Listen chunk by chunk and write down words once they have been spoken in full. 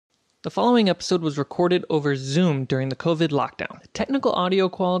The following episode was recorded over Zoom during the COVID lockdown. The technical audio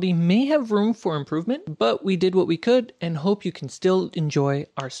quality may have room for improvement, but we did what we could and hope you can still enjoy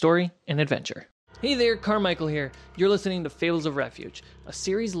our story and adventure. Hey there, Carmichael here. You're listening to Fables of Refuge, a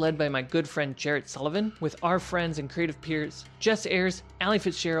series led by my good friend Jarrett Sullivan with our friends and creative peers Jess Ayers, Allie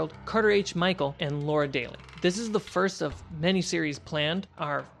Fitzgerald, Carter H. Michael, and Laura Daly. This is the first of many series planned,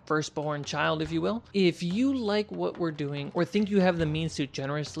 our firstborn child, if you will. If you like what we're doing or think you have the means to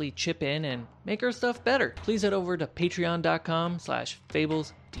generously chip in and make our stuff better, please head over to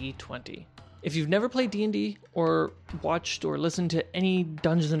patreon.com/fablesd20. If you've never played D&D or watched or listened to any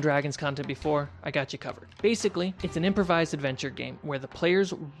Dungeons & Dragons content before, I got you covered. Basically, it's an improvised adventure game where the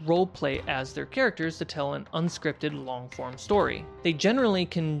players roleplay as their characters to tell an unscripted long-form story. They generally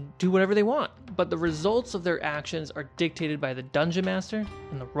can do whatever they want, but the results of their actions are dictated by the Dungeon Master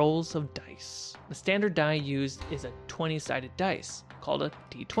and the rolls of dice. The standard die used is a 20-sided dice, called a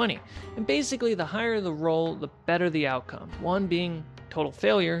D20, and basically the higher the roll, the better the outcome. 1 being total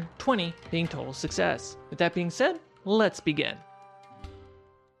failure, 20 being total success. With that being said, let's begin.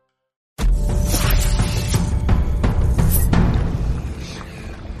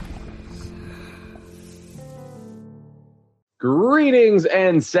 Greetings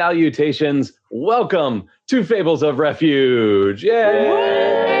and salutations. Welcome to Fables of Refuge.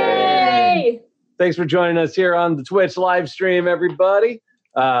 Yay! Thanks for joining us here on the Twitch live stream, everybody.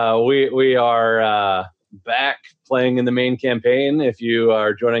 We are back playing in the main campaign if you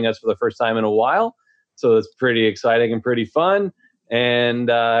are joining us for the first time in a while. So it's pretty exciting and pretty fun. And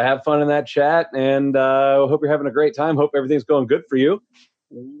have fun in that chat. And hope you're having a great time. Hope everything's going good for you.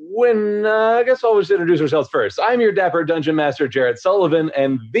 I guess I'll just introduce ourselves first. I'm your dapper Dungeon Master, Jarrett Sullivan,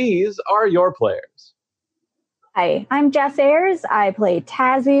 and these are your players. Hi, I'm Jess Ayers. I play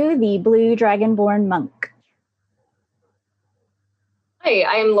Tazu, the Blue Dragonborn Monk. Hi,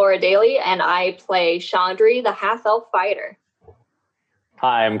 I'm Laura Daly, and I play Chandri, the Half-Elf Fighter.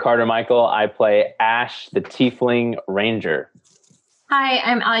 Hi, I'm Carter Michael. I play Ash, the Tiefling Ranger. Hi,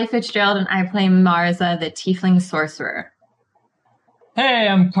 I'm Allie Fitzgerald, and I play Marza, the Tiefling Sorcerer. Hey,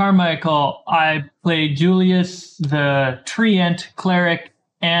 I'm Carmichael. I play Julius, the Treant Cleric,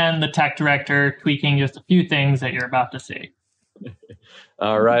 and the Tech Director, tweaking just a few things that you're about to see.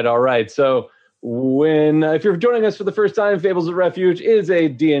 All right. So if you're joining us for the first time, Fables of Refuge is a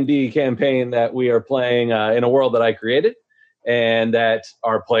D&D campaign that we are playing in a world that I created and that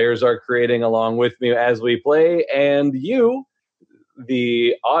our players are creating along with me as we play. And you,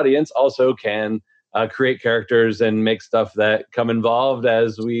 the audience, also can create characters and make stuff that come involved,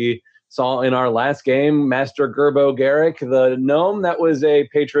 as we saw in our last game, Master Gerbo Garrick, the gnome. That was a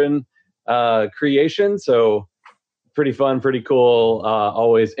patron creation. So pretty fun, pretty cool,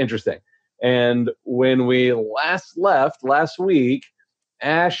 always interesting. And when we last left last week,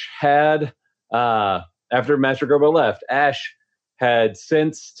 Ash had, after Master Gerbo left, Ash had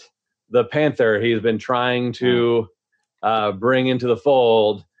sensed the panther he's been trying to bring into the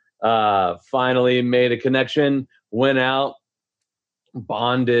fold, finally made a connection, went out,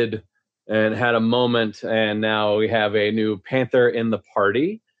 bonded, and had a moment, and now we have a new panther in the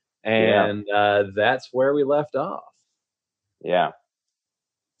party, and that's where we left off. Yeah.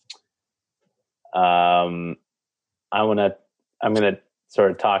 I'm gonna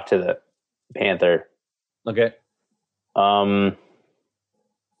sort of talk to the panther. Okay. I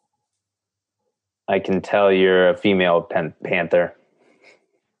can tell you're a female panther.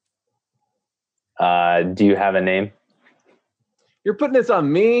 Do you have a name? You're putting this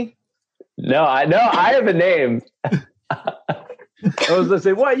on me? No, I have a name. I was going to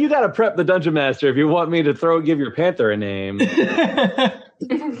say, what? You got to prep the Dungeon Master if you want me to give your panther a name. No,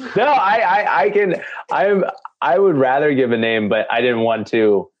 I can. I would rather give a name, but I didn't want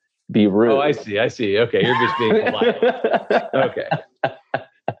to be rude. Oh, I see. Okay, you're just being polite. Okay.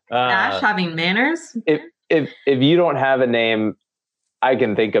 Ash having manners? If you don't have a name, I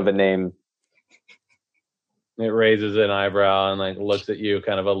can think of a name. It raises an eyebrow and looks at you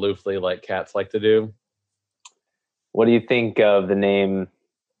kind of aloofly, like cats like to do. What do you think of the name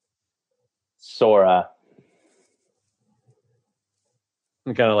Sora?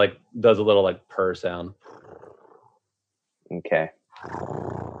 It kind of does a little purr sound. Okay.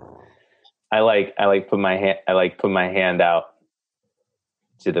 I put my hand out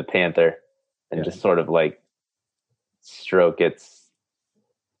to the panther and just sort of stroke its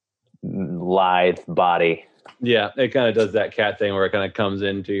lithe body. Yeah, it kind of does that cat thing where it kind of comes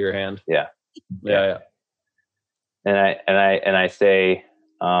into your hand. Yeah. And I say,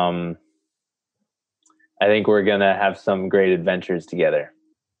 I think we're gonna have some great adventures together.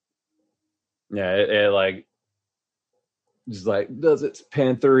 Yeah, it just like does its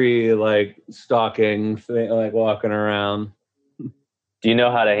panthery like stalking thing, like walking around. Do you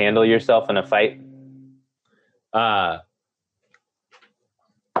know how to handle yourself in a fight?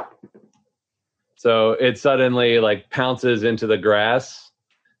 So it suddenly like pounces into the grass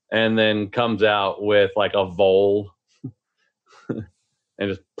and then comes out with like a vole and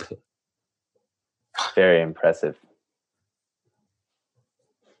just Very impressive.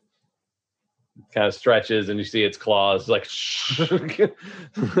 kind of stretches and you see its claws like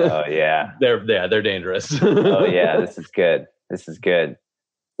Oh yeah. they're dangerous. Oh yeah, this is good. This is good.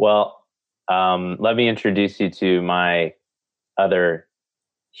 Well, let me introduce you to my other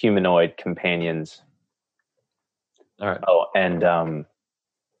humanoid companions. All right. Oh, and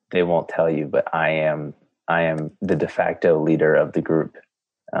they won't tell you, but I am the de facto leader of the group.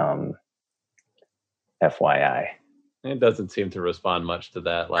 FYI. It doesn't seem to respond much to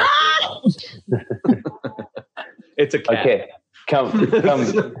that last It's a cat. Okay, come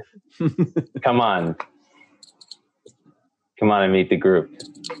on. Come on and meet the group.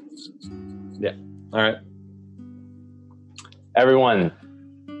 Yeah. All right. Everyone,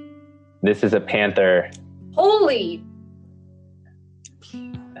 this is a panther. Holy!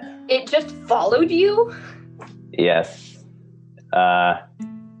 It just followed you? Yes.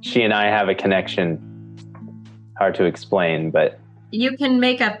 She and I have a connection. Hard to explain, but You can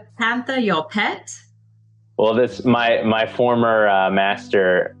make a panther your pet? well, this my former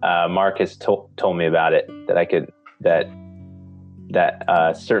master Marcus told me about it, that I could that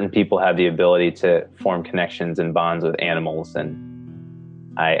certain people have the ability to form connections and bonds with animals, and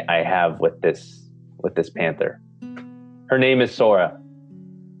I have with this panther. Her name is Sora.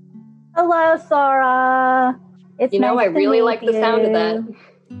 Hello, Sora. It's You know, nice I to really meet like the sound of you. that.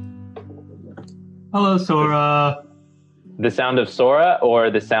 Hello, Sora. The sound of Sora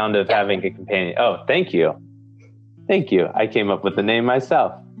or the sound of having a companion? Oh, thank you. Thank you. I came up with the name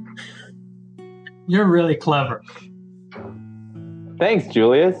myself. You're really clever. Thanks,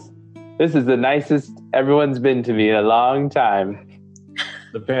 Julius. This is the nicest everyone's been to me in a long time.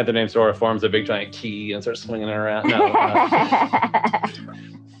 The panther named Sora forms a big giant key and starts swinging it around. No,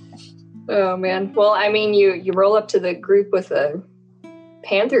 Oh man. Well, I mean, you roll up to the group with a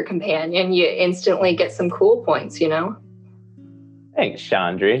panther companion, you instantly get some cool points, you know? Thanks,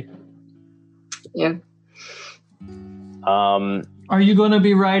 Chandri. Yeah. Are you going to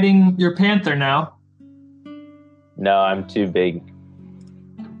be riding your panther now? No, I'm too big.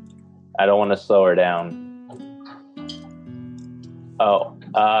 I don't want to slow her down. Oh,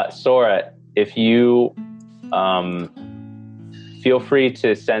 Sora, if you feel free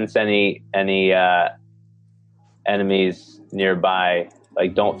to sense any enemies nearby.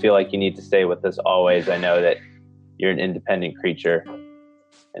 Like, don't feel like you need to stay with us always. I know that you're an independent creature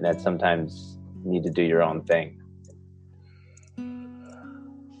and that sometimes you need to do your own thing.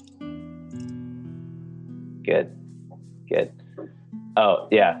 Good. Oh,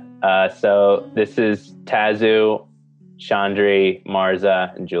 yeah. So this is Tazu, Chandri,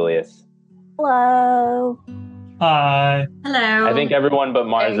 Marza, and Julius. Hello. Hi. Hello. I think everyone but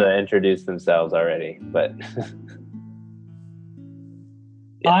Marza introduced themselves already, but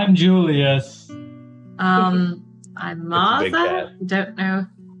I'm Julius. I'm a big Martha. cat. Don't know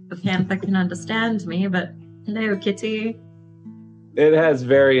if the panther can understand me, but hello, kitty. it has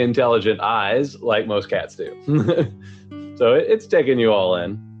very intelligent eyes, like most cats do. So it's taking you all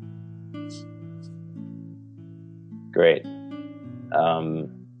in. great.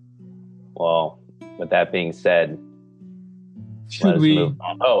 Well, with that being said, let Should us we? move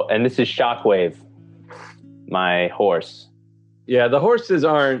on. Oh, and this is Shockwave, my horse. Yeah, the horses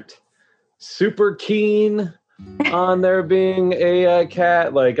aren't super keen on there being a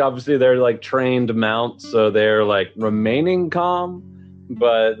cat. Like, obviously, they're like trained mounts, so they're like remaining calm.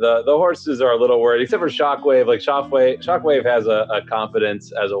 But the horses are a little worried, except for Shockwave. Like, Shockwave has a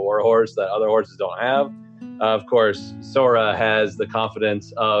confidence as a war horse that other horses don't have. Of course, Sora has the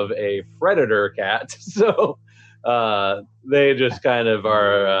confidence of a predator cat. So they just kind of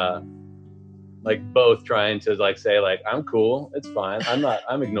are like both trying to like say like, I'm cool, it's fine,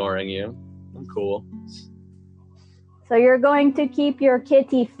 I'm ignoring you, I'm cool. So you're going to keep your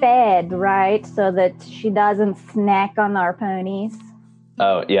kitty fed, right? So that she doesn't snack on our ponies.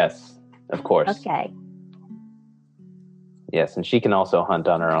 Oh, yes, of course. Okay. Yes, and she can also hunt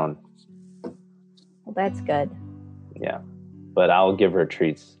on her own. Well, that's good. Yeah, but I'll give her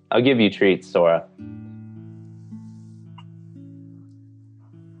treats. I'll give you treats, Sora.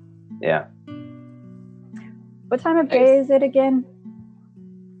 Yeah. What time of day is it again?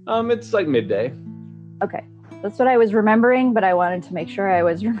 It's like midday. Okay. That's what I was remembering, but I wanted to make sure I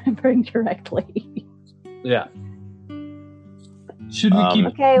was remembering correctly. Yeah. Should we keep?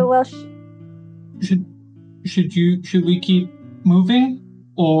 Okay, well, Should we keep moving,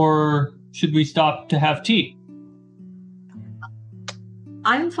 or should we stop to have tea?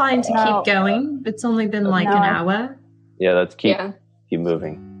 I'm fine to No. keep going. It's only been like No. an hour. Yeah, let's keep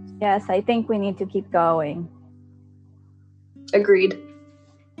moving. yes, I think we need to keep going. Agreed.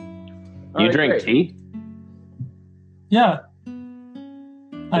 All You right, drink great. tea? Yeah.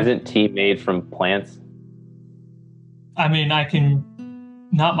 Isn't tea made from plants? I mean, I can,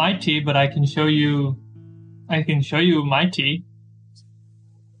 not my tea, but I can show you my tea.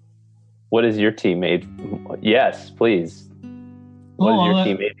 What is your tea made? Yes, please. What is your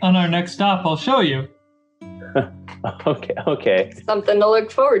tea made? On our next stop, I'll show you. Okay. Something to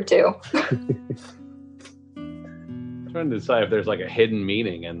look forward to. I'm trying to decide if there's like a hidden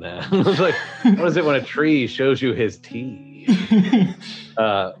meaning in that. It's like, what is it when a tree shows you his tea? Hey,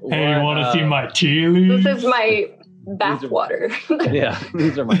 you want to see my tea leaves? This is my bath water. Yeah,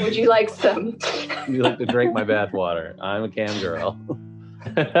 these are my. Would you like some? Would you like to drink my bath water? I'm a cam girl.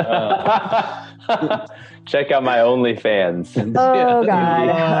 Check out my OnlyFans. Oh,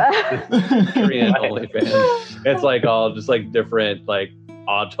 Yeah. God. Korean OnlyFans. It's like all just like different like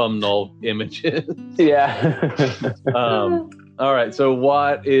autumnal images. Yeah. All right. So,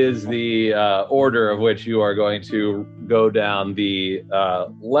 what is the order of which you are going to go down the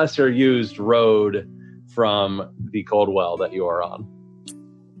lesser used road from the Coldwell that you are on?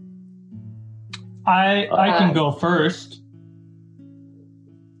 I can go first.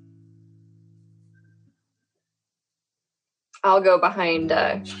 I'll go behind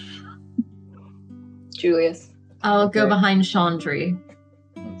Julius. I'll go behind Chandri.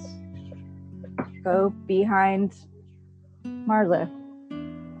 Go behind Marla.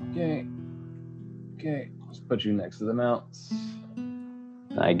 Okay. Let's put you next to the mounts.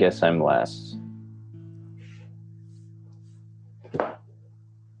 I guess I'm last.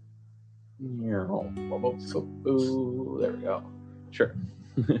 Ooh, there we go. Sure.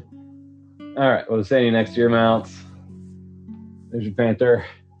 All right. Well, standing next to your mounts. There's your panther.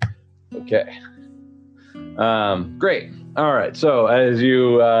 Okay. Great. All right. So as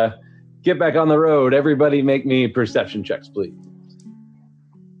you get back on the road, everybody make me perception checks, please.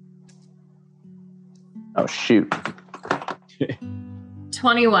 Oh, shoot.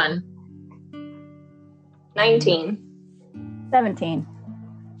 21. 19. 17.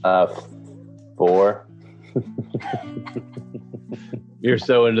 4. You're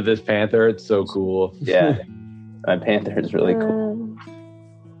so into this panther. It's so cool. Yeah. My panther is really cool.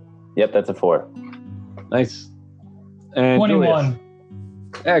 Yep, that's a 4. Nice. And 21.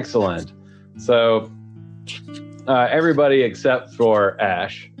 Julius. Excellent. So everybody except for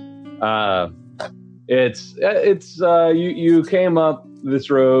Ash. It's you came up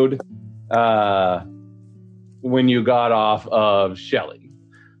this road when you got off of Shelley,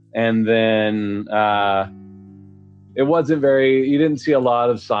 and then it wasn't you didn't see a lot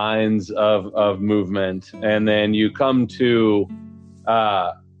of signs of movement, and then you come to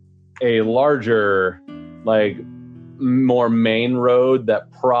a larger, like, more main road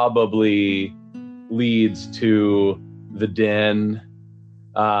that probably leads to the den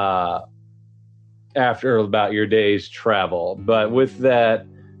after about your day's travel. But with that,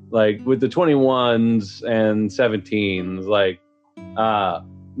 like with the 21s and 17s, like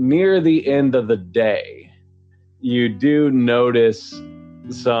near the end of the day, you do notice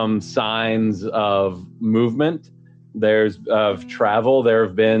some signs of movement. There's of travel. There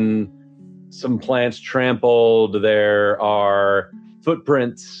have been some plants trampled. There are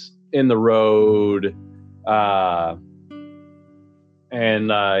footprints in the road.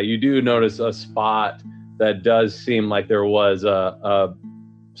 And you do notice a spot that does seem like there was a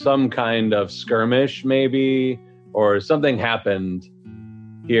some kind of skirmish, maybe, or something happened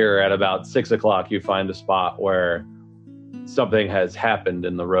here at about 6 o'clock. You find a spot where something has happened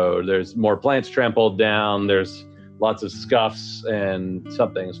in the road. There's more plants trampled down. There's lots of scuffs, and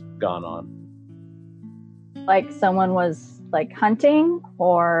something's gone on. Like someone was like hunting,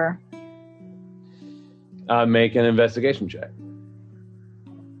 or Make an investigation check.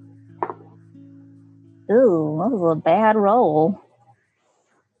 ooh, that was a bad roll.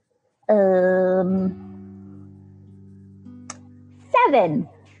 7.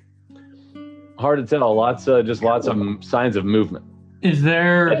 Hard to tell. Lots of signs of movement. Is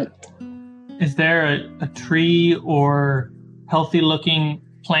there a tree or healthy looking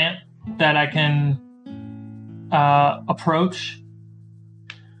plant that I can approach?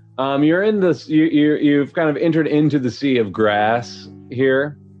 You're in this. You've kind of entered into the sea of grass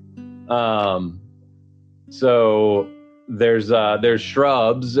here. So there's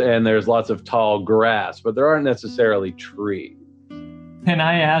shrubs and there's lots of tall grass, but there aren't necessarily trees. can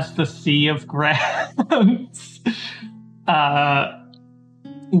I ask the Sea of Grass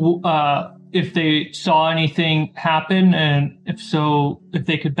if they saw anything happen, and if so, if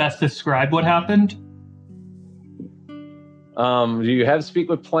they could best describe what happened? Do you have speak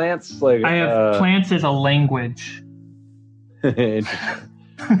with plants? Like I have plants as a language.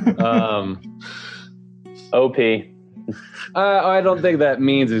 OP. I don't think that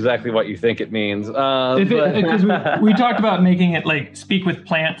means exactly what you think it means. Because we talked about making it like speak with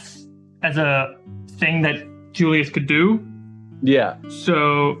plants as a thing that Julius could do. Yeah.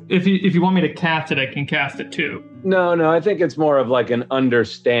 So if you want me to cast it, I can cast it too. No, I think it's more of like an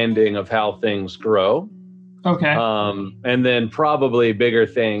understanding of how things grow. Okay. And then probably bigger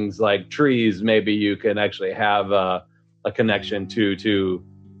things like trees, maybe you can actually have a connection to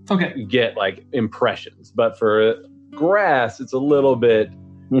okay. get like impressions. But for grass, it's a little bit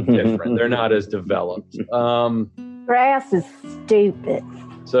different. They're not as developed. Grass is stupid.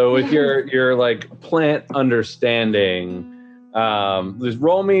 So with your like plant understanding, just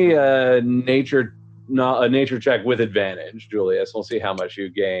roll me a nature check with advantage, Julius. We'll see how much you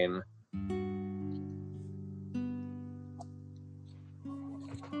gain.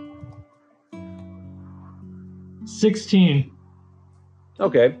 16.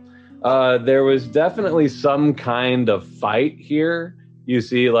 Okay. There was definitely some kind of fight here. You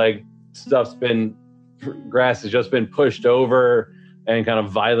see, like, grass has just been pushed over and kind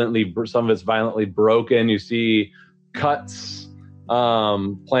of some of it's violently broken. You see cuts,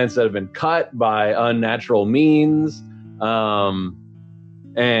 plants that have been cut by unnatural means. And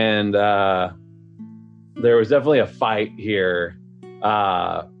there was definitely a fight here.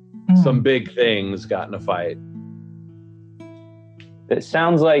 Some big things got in a fight. It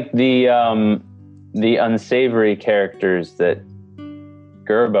sounds like the unsavory characters that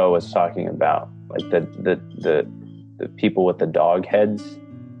Gerbo was talking about, like the people with the dog heads.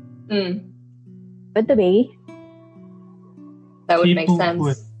 Could be. That would People make sense.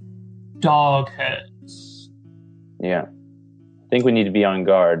 with dog heads. Yeah, I think we need to be on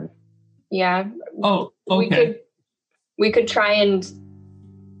guard. Yeah. Oh, okay. We could try and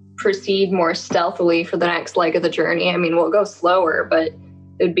proceed more stealthily for the next leg of the journey. I mean, we'll go slower, but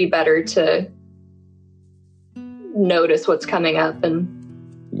it'd be better to notice what's coming up and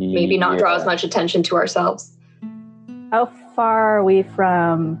maybe not draw as much attention to ourselves. How far are we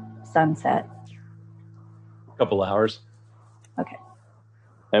from sunset? A couple hours. Okay.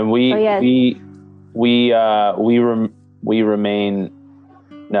 And we remain.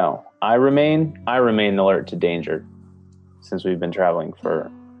 No, I remain alert to danger, since we've been traveling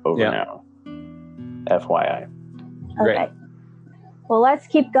for over an hour. FYI. Great. Okay. Well, let's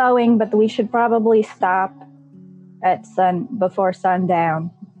keep going, but we should probably stop at before sundown,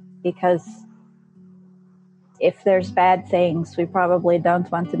 because if there's bad things, we probably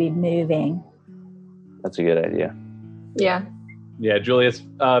don't want to be moving. That's a good idea. Yeah. Yeah, Julius,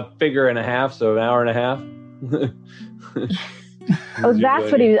 figure and a half, so an hour and a half. Oh,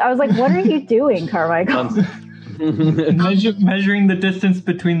 that's what he was. I was like, what are you doing, Carmichael? Measuring the distance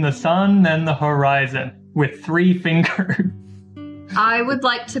between the sun and the horizon with 3 fingers. I would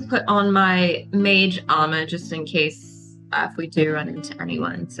like to put on my mage armor just in case if we do run into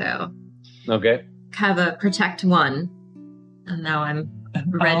anyone. So Okay. have a protect 1. And now I'm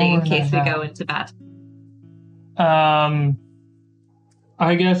ready in case we go into battle.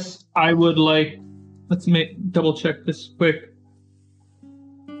 I guess I would like... Let's double check this quick.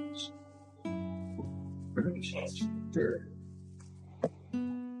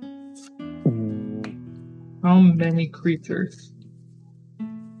 How many creatures?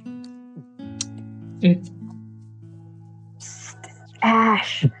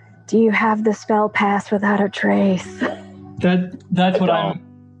 Ash, do you have the spell pass without a trace? That's what I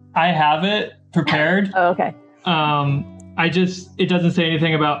have it prepared. Oh, okay. It doesn't say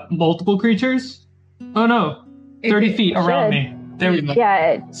anything about multiple creatures. Oh no, 30 feet around me. There we go.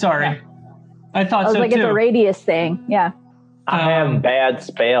 Yeah. Sorry. Yeah. I thought I was so like, too. it's a radius thing. Yeah. I have bad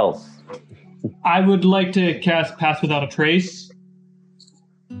spells. I would like to cast Pass Without a Trace.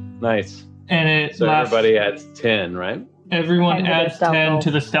 Nice. And it So lasts, everybody adds 10, right? everyone 10 to the adds stealth 10 roll.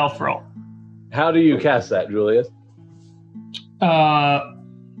 to the stealth roll. How do you cast that, Julius? My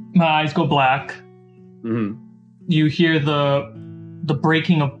eyes go black. Mm-hmm. You hear the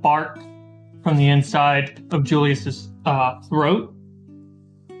breaking of bark from the inside of Julius's throat.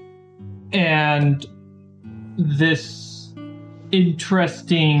 And this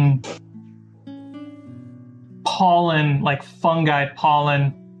interesting pollen, like fungi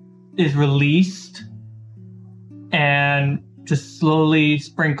pollen, is released and just slowly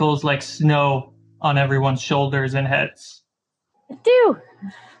sprinkles like snow on everyone's shoulders and heads. Do.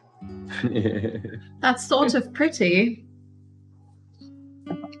 That's sort of pretty.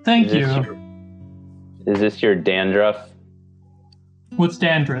 Thank Is you. Is this your dandruff? What's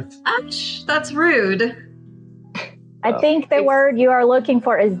dandruff? Ouch, that's rude. I think the word you are looking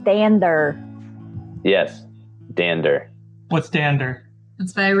for is dander. Yes, dander. What's dander?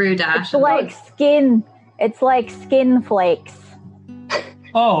 It's very rude, Ash. It's like skin. It's like skin flakes.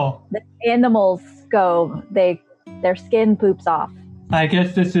 Oh, The animals go. Their skin poops off. I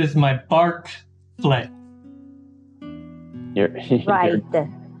guess this is my bark flake. Your Right.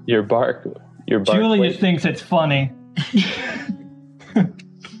 Your bark. Your bark. Julius flake. thinks it's funny.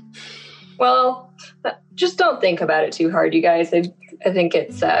 Well, just don't think about it too hard, you guys. I think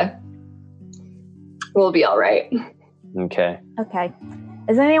it's we'll be all right. Okay. Okay.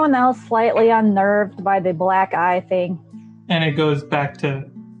 Is anyone else slightly unnerved by the black eye thing? And it goes back to,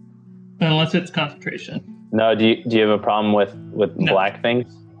 unless it's concentration. No, do you have a problem with No. black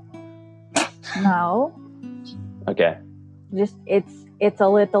things? No. Okay. Just it's a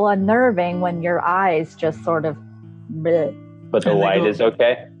little unnerving when your eyes just sort of. Bleh. But the And they white go- is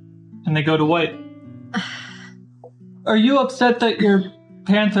okay? And they go to white. Are you upset that your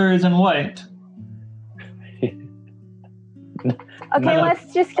panther is in white? Okay, No.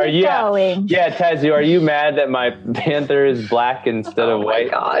 let's just Are keep you- going. Yeah, Tazu, are you mad that my panther is black instead Oh of my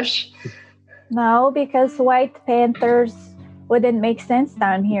white? gosh. No, because white panthers wouldn't make sense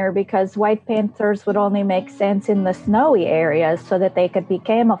down here because white panthers would only make sense in the snowy areas so that they could be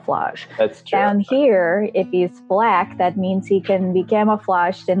camouflaged. That's true. Down here, if he's black, that means he can be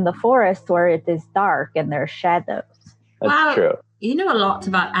camouflaged in the forest where it is dark and there's shadows. That's Wow. true. You know a lot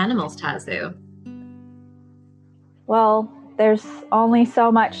about animals, Tazu. Well, there's only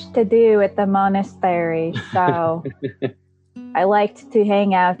so much to do at the monastery, so I liked to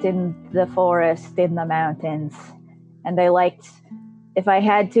hang out in the forest, in the mountains. And I liked, if I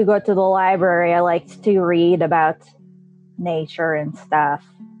had to go to the library, I liked to read about nature and stuff.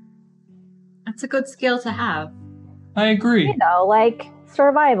 That's a good skill to have. I agree. You know, like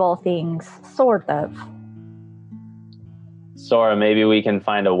survival things, sort of. Sora, maybe we can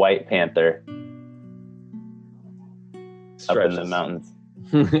find a white panther up in the Stretches. mountains.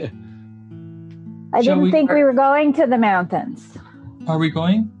 I Shall didn't we- think we were going to the mountains. Are we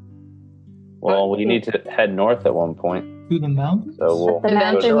going Well, we need to head north at one point, to the mountains? so we'll The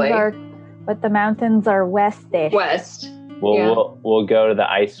mountains Eventually. are, but the mountains are westish. West. we'll, Yeah. we'll go to the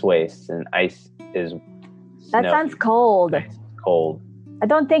ice wastes, and ice is That snowy. sounds cold. It's cold. I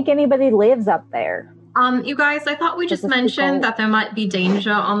don't think anybody lives up there. You guys, I thought we just This is too mentioned cold. that there might be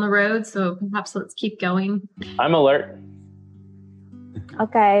danger on the road, so perhaps let's keep going. I'm alert.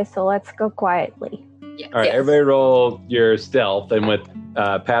 Okay, so let's go quietly. Yes. All right, Yes. everybody roll your stealth, and with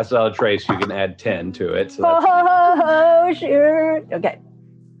pass without a trace, you can add 10 to it. So that's Oh, sure. Okay.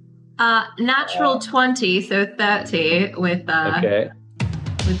 Natural 20, so 30 with okay.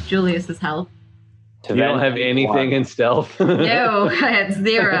 with Julius's help. To You don't vent- have anything in stealth? No, I had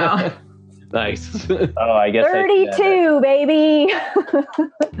 0. Nice. Oh, I guess I did that. 32, baby.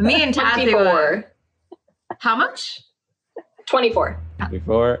 Me and Tazu were. 24. How much? 24.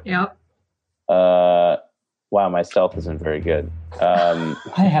 Before. Yep. Wow, my stealth isn't very good. I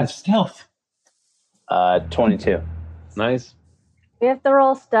have stealth. 22. Nice. We have to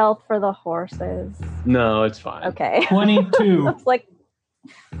roll stealth for the horses. No, it's fine. Okay. 22. It's like,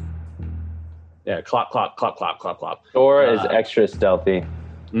 Yeah, clop, clop, clop, clop, clop, clop. Sora is extra stealthy.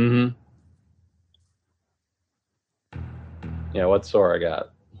 Mm-hmm. Yeah, what's Sora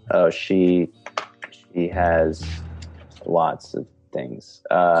got? Oh, she has lots of things.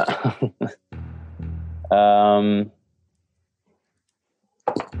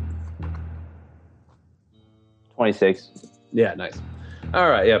 26. Yeah, nice. All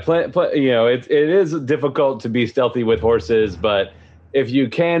right, yeah, you know, it is difficult to be stealthy with horses, but if you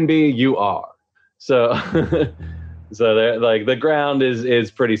can be, you are. So, so they're like the ground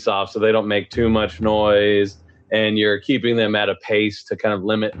is pretty soft, so they don't make too much noise, and you're keeping them at a pace to kind of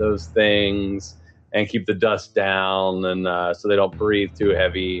limit those things and keep the dust down, and so they don't breathe too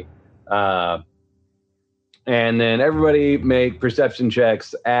heavy. And then everybody make perception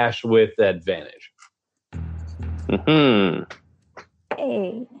checks. Ash with advantage. Hmm.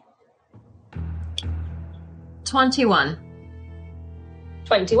 hey. 21.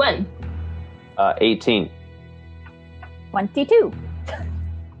 21. 18. 22.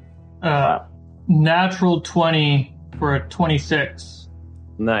 Natural 20 for a 26.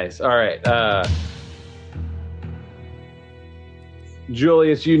 Nice. All right.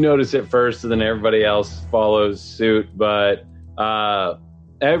 Julius, you notice it first, and then everybody else follows suit. But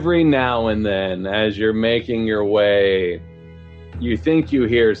every now and then, as you're making your way you think you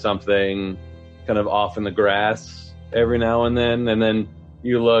hear something kind of off in the grass every now and then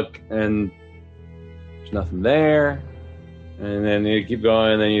you look and there's nothing there, and then you keep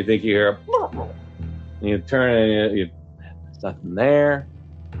going, and then you think you hear and you turn and there's nothing there,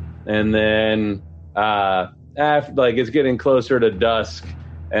 and then after, like, it's getting closer to dusk,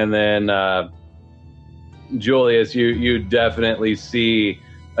 and then Julius, you definitely see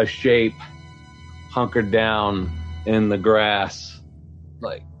a shape hunkered down in the grass,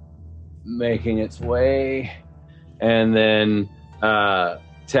 like making its way, and then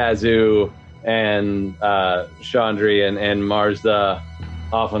Tazu and Chandri and Marza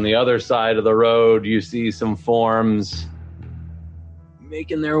off on the other side of the road. You see some forms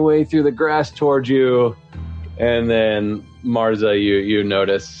making their way through the grass towards you, and then Marza, you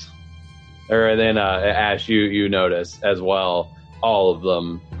notice, or then Ash, you notice as well. All of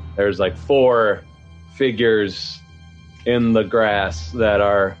them. There's like 4 figures in the grass that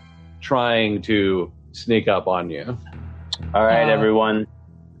are trying to sneak up on you. All right, everyone.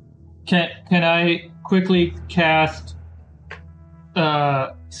 Can I quickly cast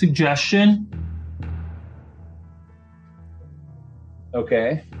suggestion?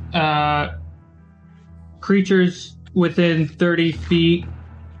 Okay. Creatures within 30 feet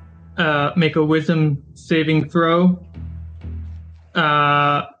make a wisdom saving throw.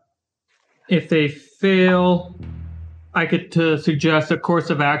 If they fail, I get to suggest a course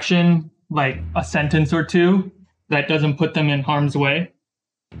of action, like a sentence or 2, that doesn't put them in harm's way.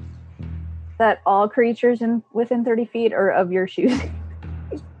 That all creatures within 30 feet or of your choosing?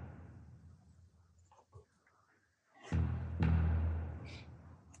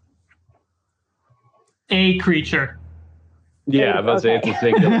 A creature. Yeah, I was about to say it's a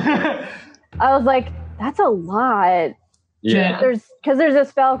single. I was like, that's a lot. Yeah. Because there's a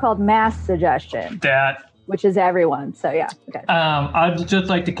spell called Mass Suggestion, which is everyone. So yeah. Okay. I'd just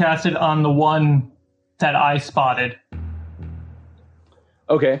like to cast it on the one that I spotted.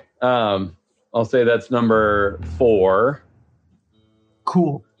 Okay. I'll say that's number 4.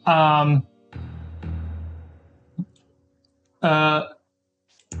 Cool. Hello,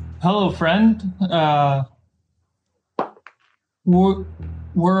 friend.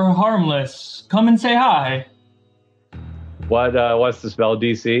 We're harmless. Come and say hi. What's the spell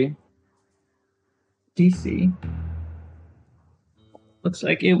DC? DC. Looks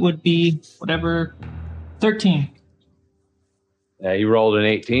like it would be whatever. 13. Yeah, you rolled an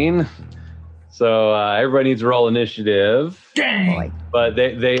 18. So everybody needs to roll initiative. Dang. But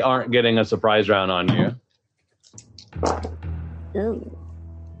they aren't getting a surprise round on you. Ooh.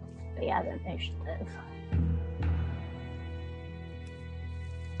 Yeah, the initiative.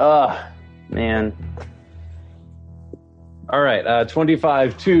 Man. All right,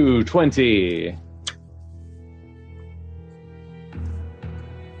 25 to 20.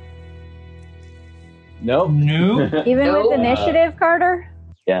 Nope. No. Even with initiative, Carter?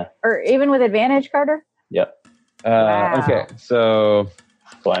 Yeah. Or even with advantage, Carter? Yep. Wow. Okay, so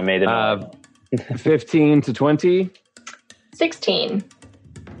So I made it. 15 to 20. 16.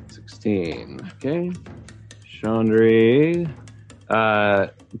 16. Okay. Chandri.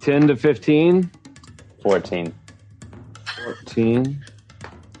 10 to 15. 14. 14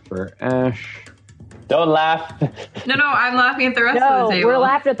 for Ash. Don't laugh. No, I'm laughing at the rest of No, the table. we're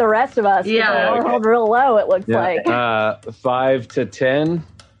laughing at the rest of us. Yeah. We're holding real low, it looks like. 5 to 10.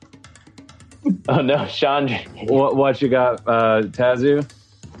 Oh no, Chandra. What you got, Tazu?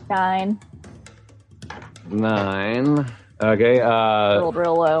 9. 9. Okay. Rolled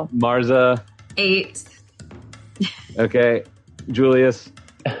real low. Marza. 8. Okay. Julius.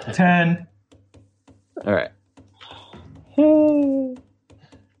 10. All right. All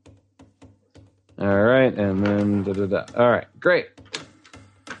right, and then All right, great.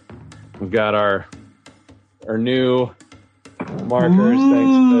 We've got our new markers.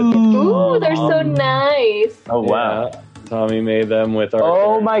 Thanks. Ooh, they're so nice. Oh wow. Yeah, Tommy made them with our.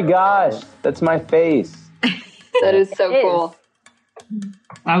 Oh my gosh, that's my face. That is so It cool.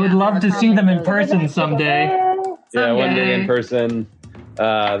 I would love to see them in person someday. Yeah, one day Someday. in person.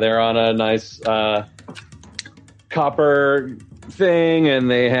 They're on a nice copper thing,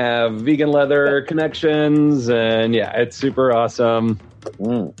 and they have vegan leather connections, and yeah, it's super awesome.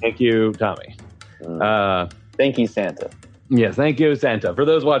 Thank you, Tommy. Thank you, Santa. Yeah, thank you, Santa. For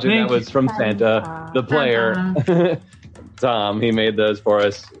those watching, Thank that was from Santa, the player. Tom, he made those for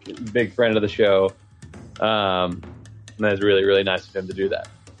us. Big friend of the show. And that's really, really nice of him to do that.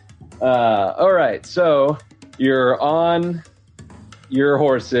 All right, so you're on your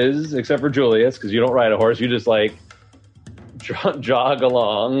horses, except for Julius, because you don't ride a horse. You just like jog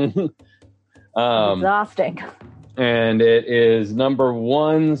along. Exhausting. And it is number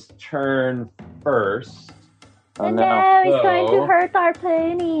 1's turn first. Oh no, no. he's going to So- hurt our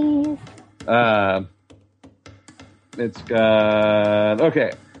ponies. It's got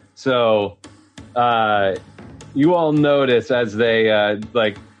okay. So, you all notice as they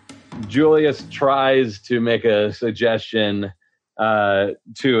Julius tries to make a suggestion to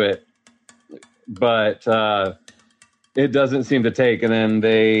it, but it doesn't seem to take. And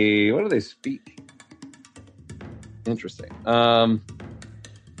then what do they speak? Interesting. Probably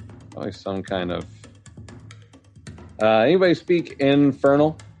some kind of. Anybody speak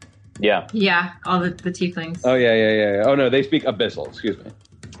Infernal? Yeah. Yeah, all the tieflings. Oh yeah. Oh no, they speak Abyssal. Excuse me.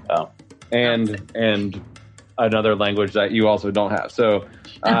 Oh. And another language that you also don't have. So,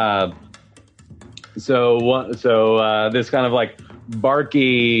 this kind of like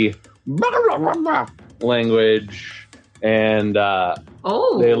barky language, and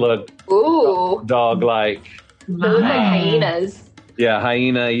they look Ooh. dog-like. They look like hyenas. Yeah,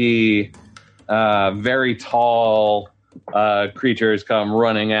 hyena-y, very tall creatures come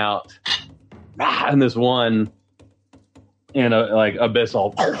running out, and this one in a like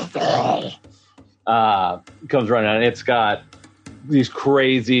abyssal comes running out, and it's got these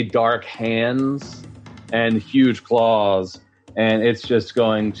crazy dark hands and huge claws, and it's just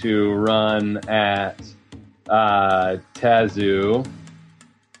going to run at Tazu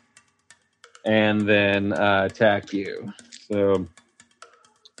and then attack you. So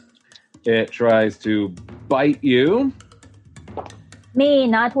it tries to bite you. Me,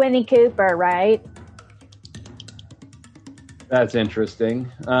 not Winnie Cooper, right? That's interesting.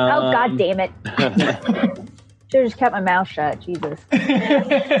 Oh, God damn it. Should have just kept my mouth shut. Jesus.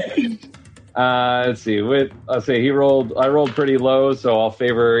 Let's see. I'll say I rolled pretty low, so I'll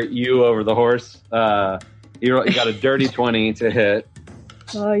favor you over the horse. You got a dirty 20 to hit.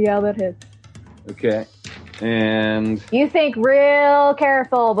 Oh, yeah, that hits. Okay. And You think real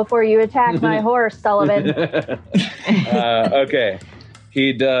careful before you attack my horse, Sullivan. okay.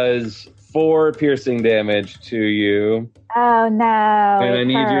 He does 4 piercing damage to you. Oh, no. And I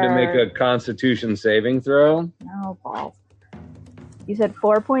need you to make a hurt. Constitution saving throw. No, balls. You said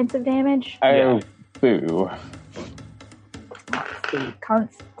 4 points of damage? Oh, boo. The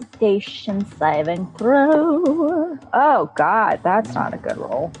Constitution saving throw. Oh, God, that's not a good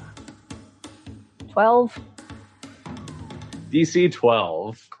roll. 12. DC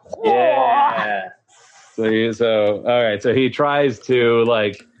 12. Yeah. So all right. So he tries to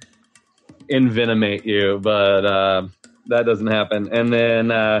like envenomate you, but that doesn't happen. And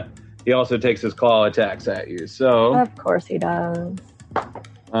then he also takes his claw attacks at you. So Of course he does.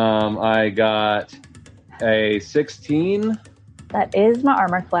 I got a 16. That is my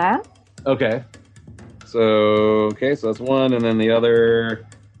armor class. Okay. So that's one, and then the other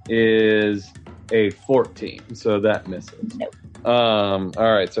is a 14. So that misses. Nope. All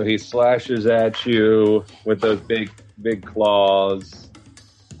right. So he slashes at you with those big claws.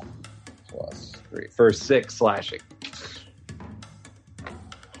 Plus 3 for 6 slashing.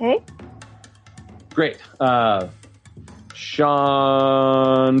 Okay. Great.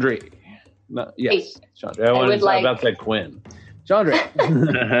 Chandri. No, yes, Chandri. I was about to say Quinn. Chandri.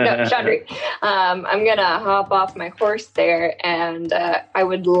 No, Chandri. I'm gonna hop off my horse there, and I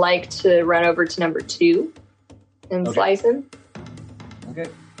would like to run over to number 2 and Okay. slice him. Okay.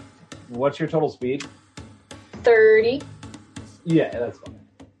 What's your total speed? 30. Yeah, that's fine.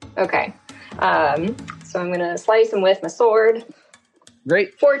 Okay. So I'm gonna slice him with my sword.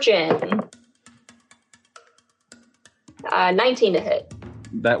 Great. Fortune. 19 to hit.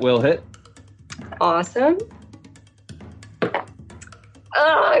 That will hit. Awesome.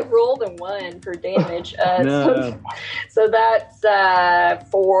 I rolled a 1 for damage. No. So that's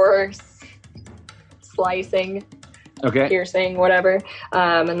 4 slicing, Okay. piercing, whatever.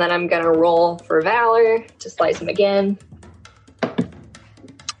 And then I'm going to roll for Valor to slice him again.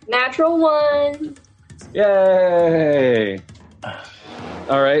 Natural 1. Yay!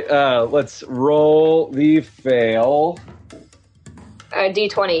 All right. Let's roll the fail.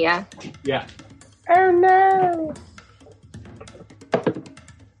 D20, yeah. Yeah. Oh, no.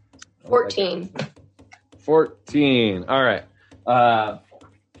 14. 14. All right. I'm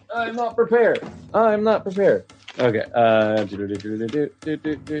not prepared. Okay.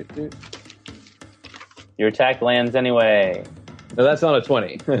 Your attack lands anyway. No, that's not a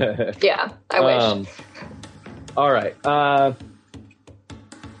 20. Yeah, I wish. All right. For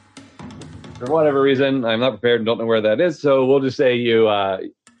whatever reason, I'm not prepared and don't know where that is. So we'll just say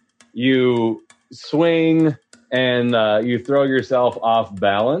you swing and you throw yourself off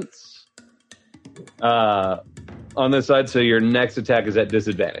balance on this side. So your next attack is at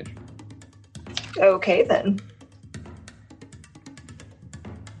disadvantage. Okay, then.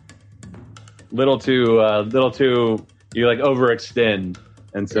 little too. You like overextend,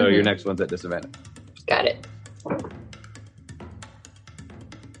 and so your next one's at disadvantage. Got it.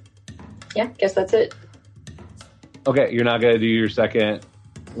 Yeah, guess that's it. Okay, you're not gonna do your second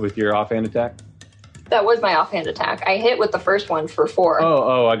with your offhand attack. That was my offhand attack. I hit with the first one for 4.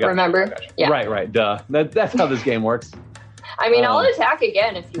 Oh, I got Remember? You. I got you. Yeah. Right. Duh. That's how this game works. I mean, I'll attack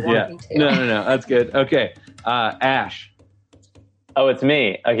again if you want me to. No. That's good. Okay, Ash. Oh, it's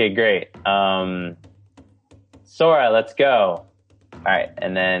me. Okay, great. Sora, let's go. All right,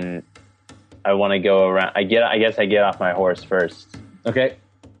 and then I want to go around. I guess I get off my horse first. Okay.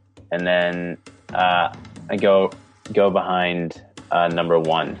 And then I go behind number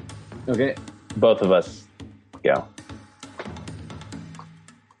 1. Okay. Both of us go.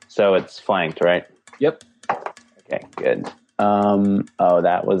 So it's flanked, right? Yep. Okay, good.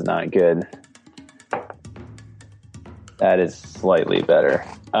 That was not good. That is slightly better.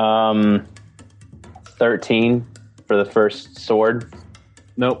 13 for the first sword.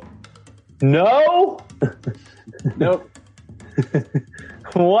 Nope. No? Nope.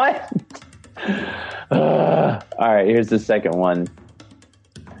 What? All right, here's the second one.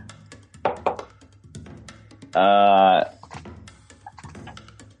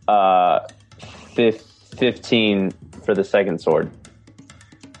 15 for the second sword.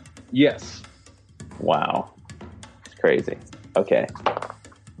 Yes. Wow. It's crazy. Okay.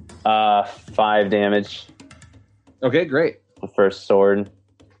 5 damage. Okay, great. The first sword.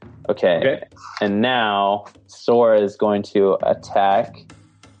 Okay. And now Sora is going to attack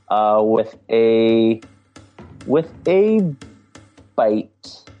with a bite.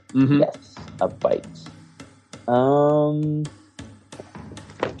 Mm-hmm. Yes, a bite.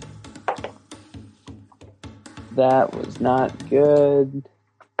 That was not good.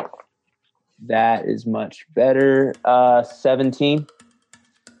 That is much better. 17.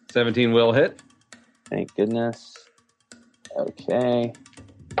 17 will hit. Thank goodness. Okay.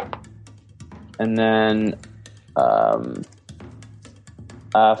 And then 5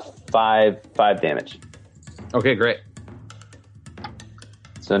 damage. Okay, great.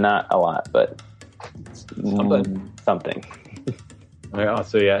 So not a lot, but something. Yeah,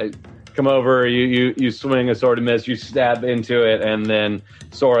 so yeah, come over, you swing a sword and miss, you stab into it, and then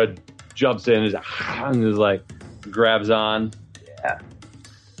Sora jumps in and is like grabs on. Yeah.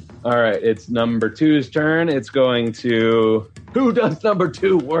 All right, it's number 2's turn. It's going to... Who does number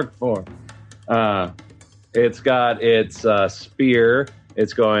 2 work for? It's got its spear.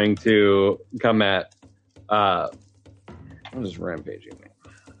 It's going to come at... I'm just rampaging me.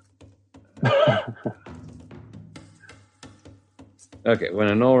 Okay, when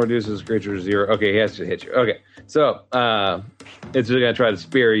a null reduces creature to 0... Okay, he has to hit you. Okay, so it's going to try to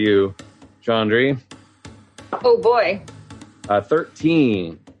spear you, Chandri. Oh, boy.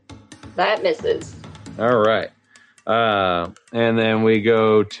 13. That misses. All right. And then we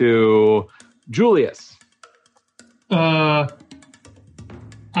go to Julius.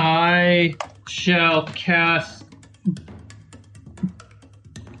 I shall cast.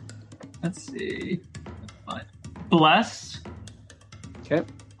 Let's see. Bless Okay.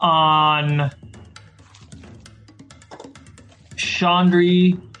 on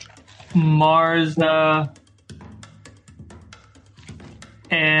Chandri, Marza,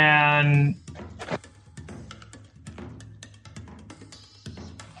 and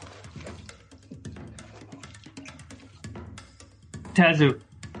Tazu.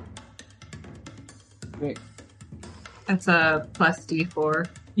 Great. That's a plus D4.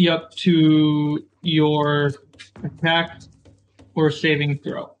 Yep, to your attack or saving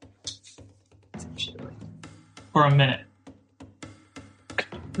throw for a minute.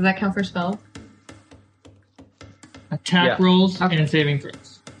 Does that count for spell? Attack Yeah. rolls Okay. and saving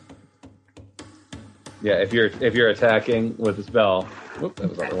throws. Yeah, if you're attacking with a spell, whoop, that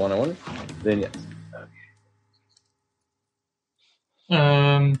was not the one I wanted. Then yes.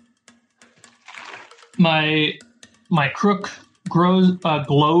 My crook glows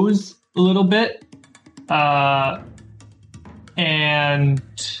a little bit, and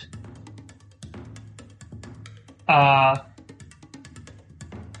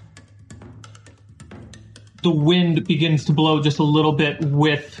the wind begins to blow just a little bit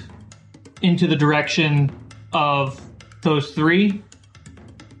into the direction of those 3,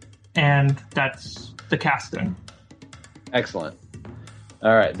 and that's the casting. Excellent.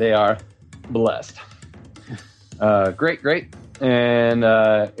 All right, they are blessed. Great. And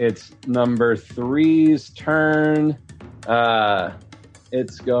it's number 3's turn.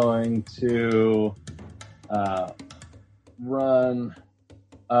 It's going to run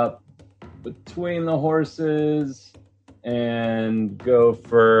up between the horses and go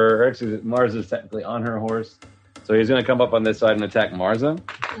for. Actually, Marza is technically on her horse, so he's going to come up on this side and attack Marza.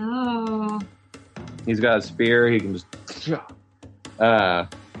 Oh. He's got a spear. He can just.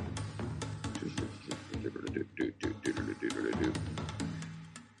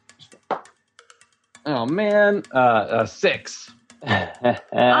 Oh man, 6. Oh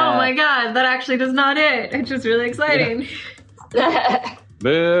my god, that actually does not hit. It's just really exciting.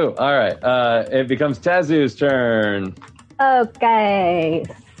 Boo! All right, it becomes Tazu's turn. Okay,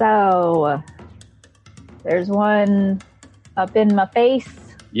 so there's one up in my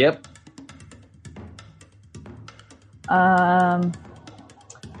face. Yep. I'm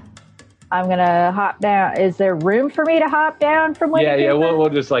gonna hop down. Is there room for me to hop down from? Yeah. We'll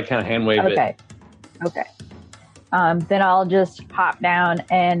just like kind of hand wave it. Okay. Then I'll just hop down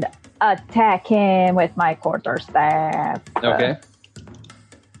and attack him with my quarterstaff. Okay.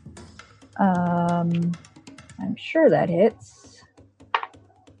 I'm sure that hits.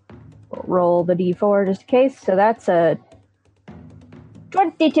 We'll roll the d4 just in case. So that's a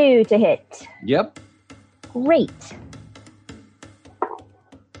 22 to hit. Yep. Great.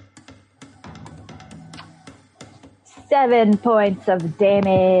 Seven points of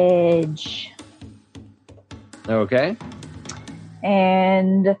damage. Okay.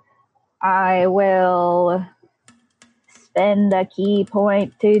 And I will spend a key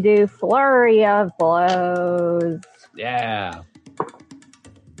point to do Flurry of Blows. Yeah.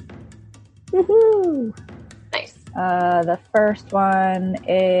 Woohoo! Nice. The first one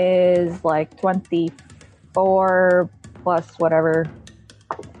is like 24 plus whatever.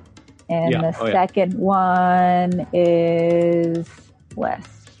 And the second one is less.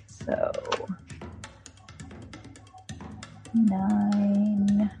 So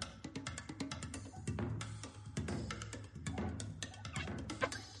 9.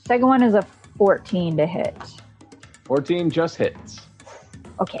 Second one is a 14 to hit. 14 just hits.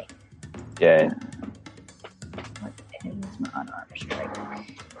 Okay. Yeah. What is my unarmed strike?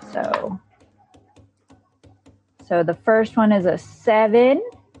 So the first one is a 7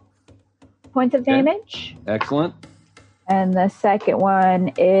 points of damage. Excellent. And the second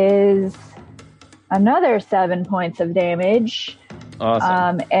one is another 7 points of damage.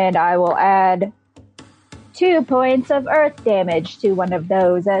 Awesome. And I will add 2 points of earth damage to one of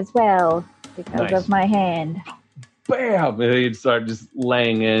those as well because of my hand. Bam! And he'd start just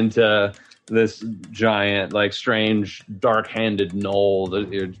laying into this giant, like strange, dark-handed knoll.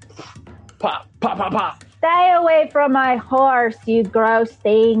 That you'd pop, pop, pop, pop. Stay away from my horse, you gross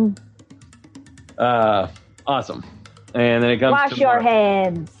thing. Awesome. And then it comes Wash to your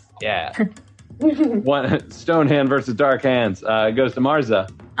hands. Yeah. One stone hand versus dark hands. It goes to Marza.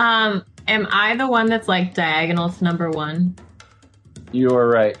 Am I the one that's like diagonal to number 1? You are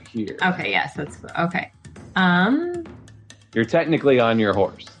right here. Okay, yes, that's okay. You're technically on your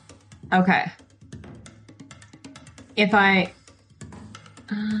horse. Okay. If I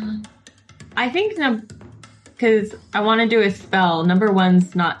think because I want to do a spell. Number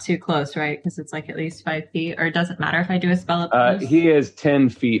 1's not too close, right? Because it's like at least 5 feet, or it doesn't matter if I do a spell up close? He is 10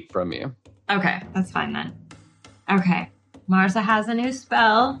 feet from you. Okay, that's fine then. Okay, Marza has a new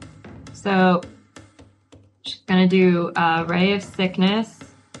spell, so she's gonna do Ray of Sickness,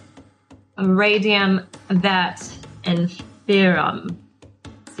 Radium Vet, and Fearum.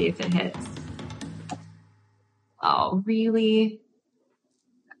 See if it hits. Oh, really?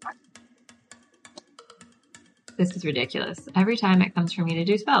 This is ridiculous. Every time it comes for me to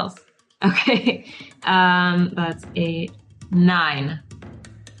do spells. Okay. That's a 9.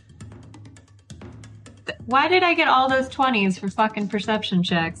 Why did I get all those 20s for fucking perception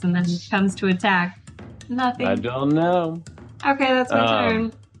checks and then it comes to attack? Nothing. I don't know. Okay, that's my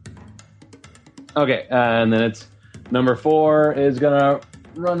turn. Okay, and then it's number 4 is gonna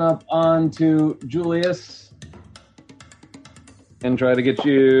run up onto Julius and try to get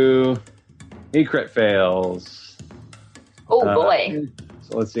you. He crit fails. Oh boy.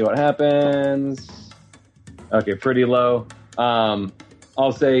 So let's see what happens. Okay, pretty low. I'll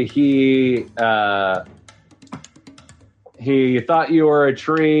say he thought you were a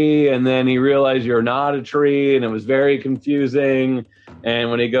tree, and then he realized you're not a tree, and it was very confusing. And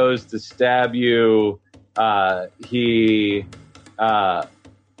when he goes to stab you,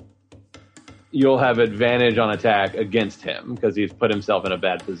 you'll have advantage on attack against him because he's put himself in a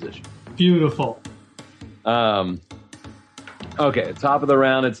bad position. Beautiful. Okay, top of the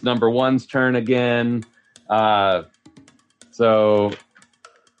round, it's number 1's turn again. So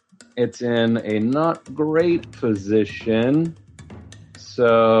it's in a not great position.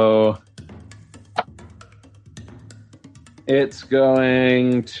 So it's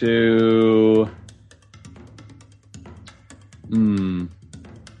going to Hmm.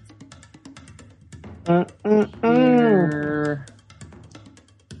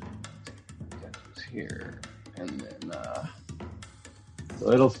 Here. And then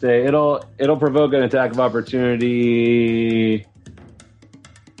so it'll stay. It'll provoke an attack of opportunity.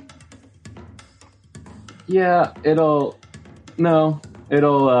 Yeah, it'll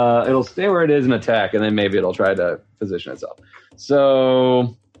stay where it is and attack, and then maybe it'll try to position itself.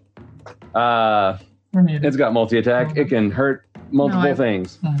 So it's got multi-attack. It can hurt multiple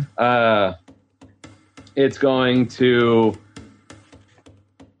things. It's going to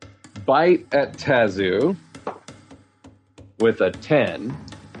bite at Tazu with a 10.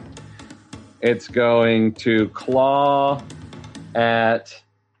 It's going to claw at...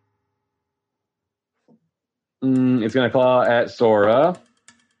 it's going to claw at Sora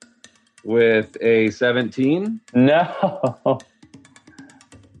with a 17. No.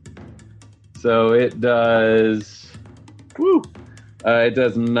 So it does... it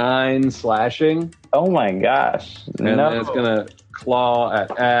does 9 slashing. Oh my gosh. And then it's going to claw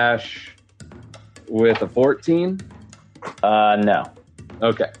at Ash with a 14. No.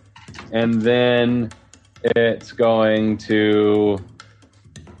 Okay. And then it's going to...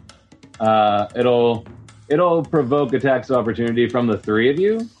 It'll provoke attacks of opportunity from the three of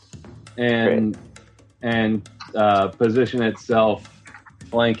you and position itself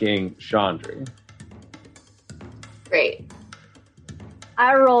flanking Chandri. Great.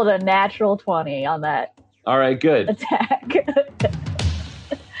 I rolled a natural 20 on that All right, good. attack.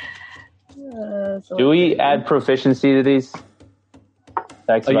 So Do we add proficiency to these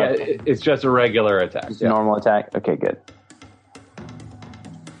attacks? Yeah, it's just a regular attack. Just a normal attack? Okay, good.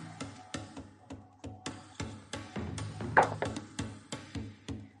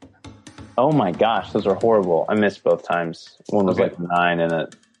 Oh my gosh, those are horrible. I missed both times. One was like a 9 and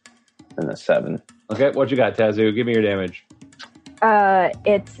a 7. Okay, what you got, Tazu? Give me your damage.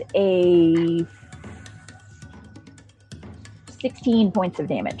 It's a 16 points of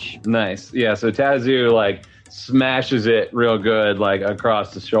damage. Nice. Yeah, so Tazu, like, smashes it real good, like,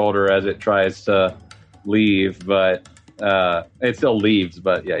 across the shoulder as it tries to leave, but it still leaves,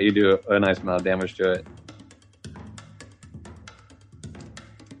 but yeah, you do a nice amount of damage to it.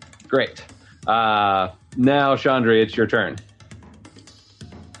 Great. Now, Chandri, it's your turn.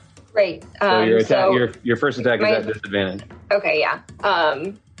 Great. So your first attack is at disadvantage. Okay, yeah.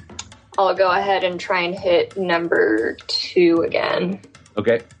 I'll go ahead and try and hit number 2 again.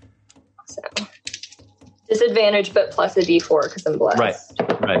 Okay. So disadvantage, but plus a d4 because I'm blessed.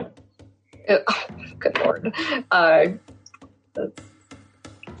 Right. Oh, good lord. That's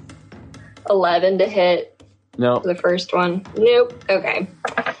 11 to hit. No. For the first one. Nope. Okay.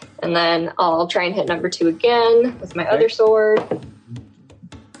 And then I'll try and hit number 2 again with my other sword.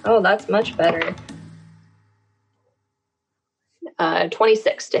 Oh, that's much better.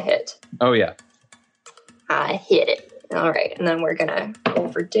 26 to hit. Oh, yeah. I hit it. All right. And then we're going to roll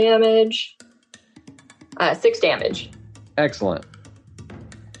for damage. 6 damage. Excellent.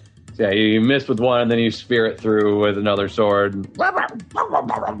 So, yeah, you miss with one, and then you spear it through with another sword.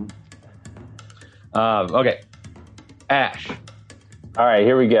 Okay. Ash. All right,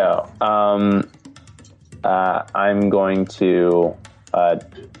 here we go. I'm going to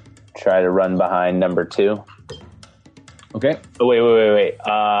try to run behind number 2. Okay. Oh, wait.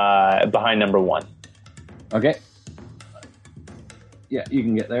 Behind number 1. Okay. Yeah, you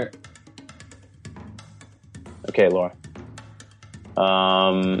can get there. Okay, Laura.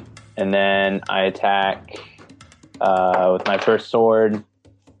 And then I attack with my first sword.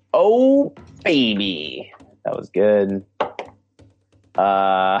 Oh, baby. That was good.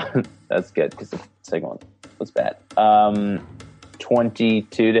 That's good because the second one was bad.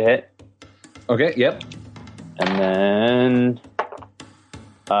 22 to hit. Okay, yep. And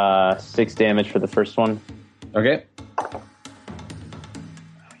then 6 damage for the first one. Okay. Oh,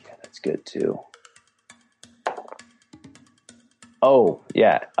 yeah, that's good too. Oh,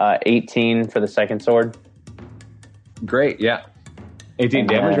 yeah. 18 for the second sword. Great, yeah. 18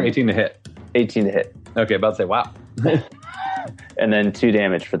 damage or 18 to hit? 18 to hit. Okay, about to say, wow. And then 2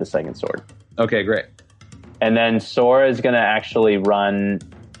 damage for the second sword. Okay, great. And then Sora is going to actually run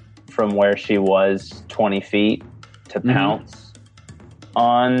from where she was 20 feet to pounce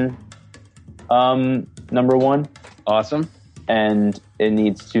on number 1. Awesome. And it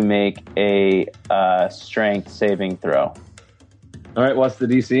needs to make a strength saving throw. All right, what's the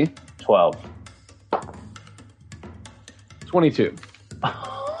DC? 12. 22.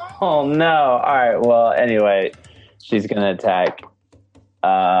 Oh, no. All right, well, anyway, she's going to attack.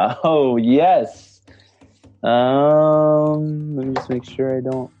 Oh, yes. Let me just make sure I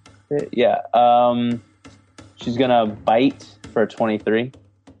don't hit. Yeah. She's going to bite for 23.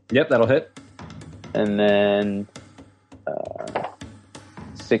 Yep, that'll hit. And then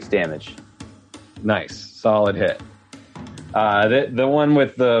 6 damage. Nice. Solid hit. The one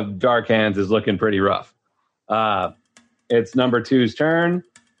with the dark hands is looking pretty rough. It's number 2's turn.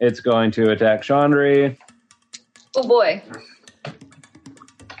 It's going to attack Chandri. Oh boy.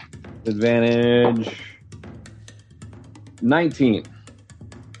 Advantage 19.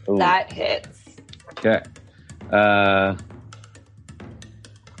 Ooh. That hits. Okay.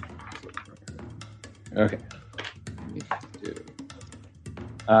 Okay.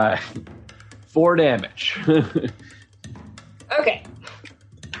 4 damage. Okay.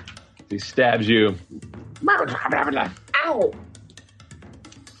 He stabs you. Ow.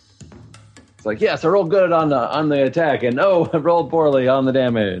 It's like, yes, I rolled good on the attack, and I rolled poorly on the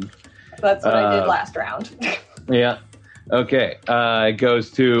damage. That's what I did last round. Yeah. Okay. It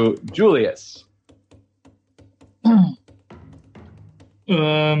goes to Julius.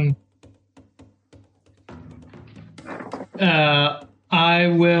 I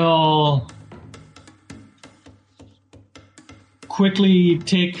will quickly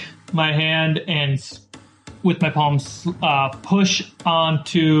take my hand and, with my palms, push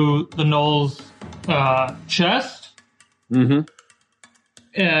onto the gnoll's chest,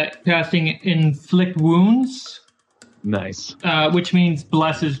 casting Inflict Wounds, Nice. which means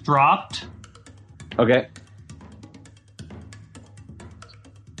Bless is dropped. Okay.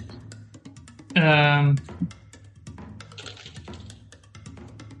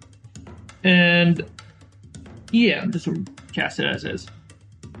 And yeah, just cast it as is.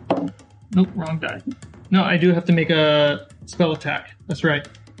 Nope, wrong die. No, I do have to make a spell attack. That's right.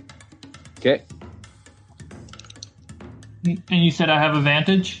 Okay. And you said I have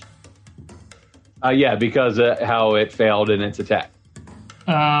advantage? Yeah, because how it failed in its attack.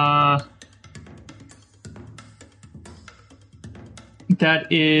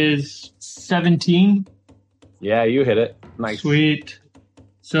 That is 17. Yeah, you hit it. Nice. Sweet.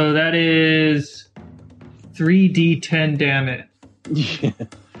 So that is 3d10 damage. Yeah.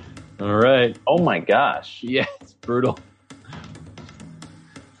 All right. Oh my gosh. Yeah, it's brutal.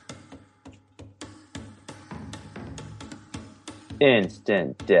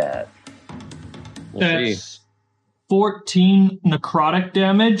 Instant death. We'll see. That's 14 necrotic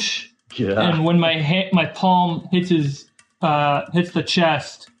damage. Yeah. And when my palm hits the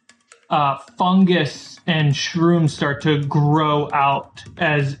chest, fungus and shrooms start to grow out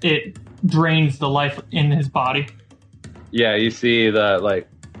as it drains the life in his body. Yeah, you see the And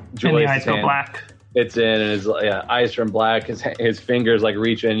the Julius' eyes go hand. black. It's in, and his eyes turn black. His fingers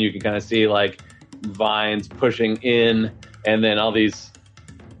reach in. You can kind of see vines pushing in, and then all these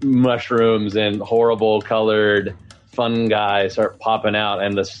mushrooms and horrible colored fungi start popping out,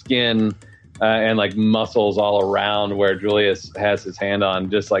 and the skin and muscles all around where Julius has his hand on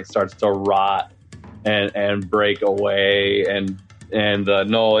just starts to rot and break away, and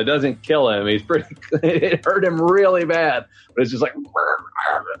no, it doesn't kill him. He's it hurt him really bad, but it's just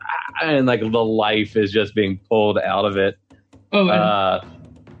and the life is just being pulled out of it. Oh,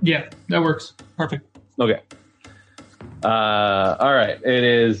 yeah, that works. Perfect. Okay. All right. It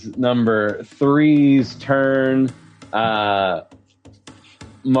is number 3's turn.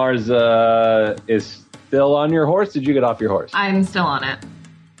 Marza is still on your horse. Did you get off your horse? I'm still on it.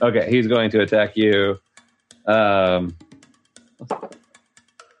 Okay. He's going to attack you.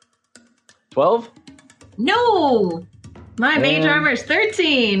 12? No! My mage Man. armor is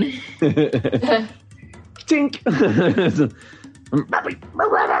 13. Tink.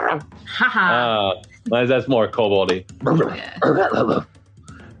 Haha. That's more koboldy.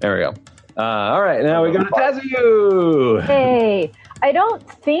 There we go. All right. Now we go to Tazu. Hey, I don't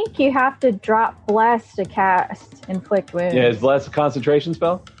think you have to drop Bless to cast Inflict Wounds. Yeah, is Bless a concentration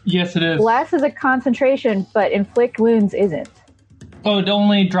spell? Yes, it is. Bless is a concentration, but Inflict Wounds isn't. Oh, it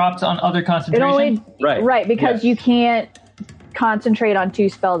only drops on other It concentration? only Right. because Yes. you can't concentrate on 2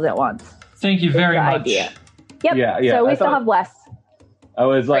 spells at once. Thank you very the much. idea. Yep. Yeah, So we I still thought- have Bless. I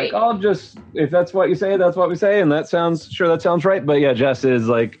was like, Right. I'll just, if that's what you say, that's what we say. And that sounds right. But yeah, Jess is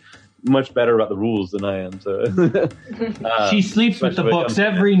much better about the rules than I am. So She sleeps with the especially when it books comes to-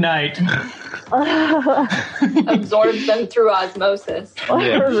 every night. Absorbs them through osmosis.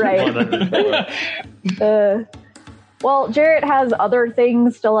 Right. 100%. Well, Jarrett has other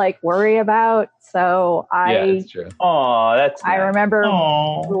things to worry about, so Yeah, I it's true. Oh, that's I nice. remember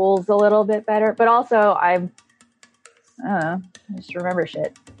Oh. rules a little bit better. But also I just remember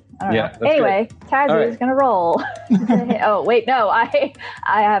shit. I don't Yeah, know. that's Anyway, Tazu All is right. gonna roll. Oh wait, no, I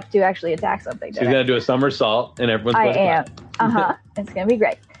have to actually attack something. She's don't I? going to do a somersault and everyone's I going to am. clap. It's gonna be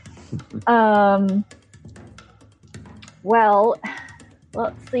great. Well,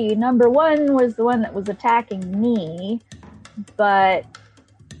 let's see. Number 1 was the one that was attacking me, but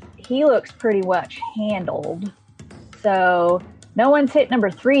he looks pretty much handled. So no one's hit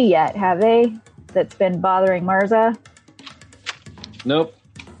number 3 yet, have they? That's been bothering Marza? Nope.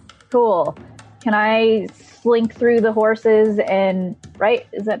 Cool. Can I slink through the horses and, right?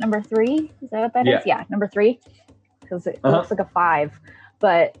 Is that number 3? Is that what that is? Yeah, number 3. Because it looks like a 5.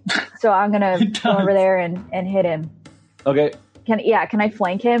 But, so I'm going to go over there and hit him. Okay. Can I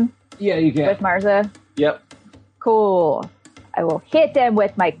flank him? Yeah, you can. With Marza? Yep. Cool. I will hit them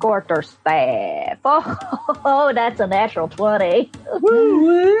with my quarterstaff. Oh, that's a natural 20.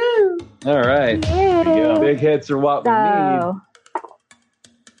 Woo! All right. Yeah. Big hits are what we need.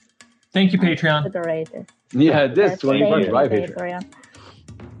 Thank you, Patreon. Yeah, this 20 points by Patreon.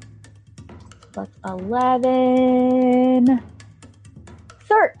 Plus 11.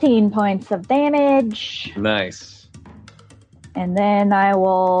 13 points of damage. Nice. And then I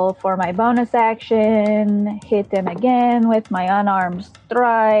will, for my bonus action, hit them again with my unarmed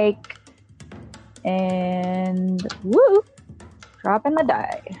strike. And woo! Dropping the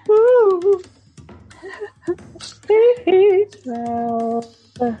die. Woo!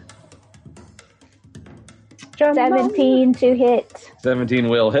 17 to hit. 17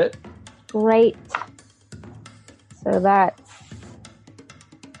 will hit. Great. So that's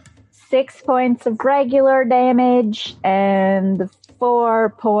 6 points of regular damage and 4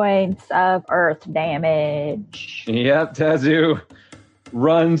 points of earth damage. Yep, Tazu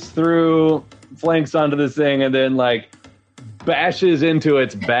runs through, flanks onto this thing, and then bashes into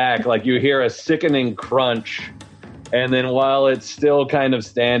its back. Like you hear a sickening crunch, and then while it's still kind of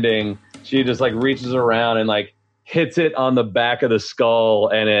standing, she just reaches around and hits it on the back of the skull,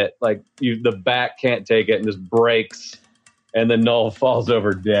 and it the back can't take it and just breaks, and the Null falls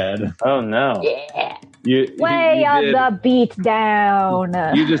over dead. Oh no! Yeah. Way of the beat down.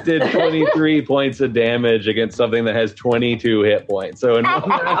 You just did 23 points of damage against something that has 22 hit points. So in one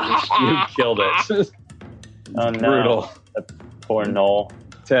round, you killed it. Oh no! Brutal. That poor Null.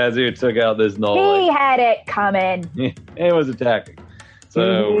 Tazu took out this Null. He had it coming. It was attacking.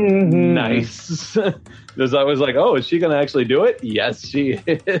 So nice. Because I was like, oh, is she going to actually do it? Yes, she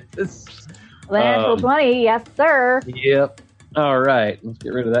is. Natural 20, yes, sir. Yep. All right, let's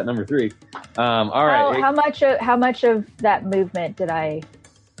get rid of that number 3. All right. How much of that movement did I?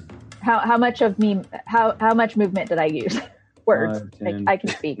 How much movement did I use? Words. 5, 10, I can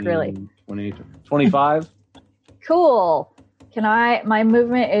speak 15, really. 20, 25. Cool. Can I? My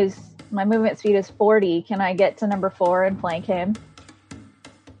movement speed is 40. Can I get to number 4 and flank him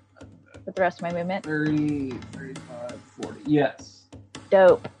with the rest of my movement? 30, 35, 40. Yes.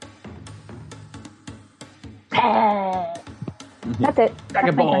 Dope. That's it.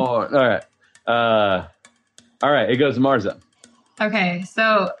 Second ball. All right. All right. It goes to Marza. Okay,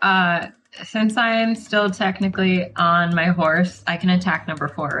 so since I'm still technically on my horse, I can attack number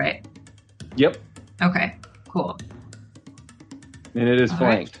 4, right? Yep. Okay, cool. And it is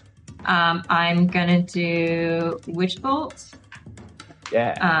flanked. I'm gonna do Witch Bolt.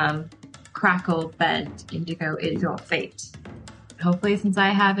 Yeah. Crackle, Bend, Indigo is your fate. Hopefully, since I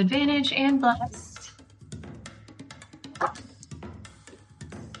have advantage and blessed.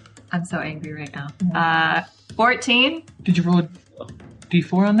 I'm so angry right now. 14. Did you roll a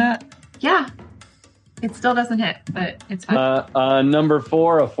d4 on that? Yeah. It still doesn't hit, but it's fine. Number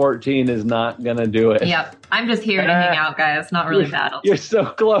 4, a 14 is not going to do it. Yep. I'm just here to hang out, guys. Not really battle. You're so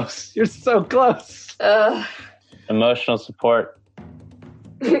close. You're so close. Emotional support.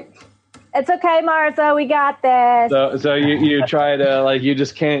 It's okay, Marza. We got this. So you try to, you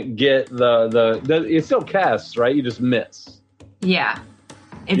just can't get the it still casts, right? You just miss. Yeah.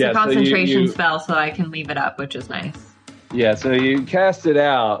 It's a concentration spell, so I can leave it up, which is nice. Yeah, so you cast it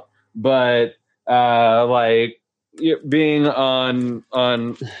out, but being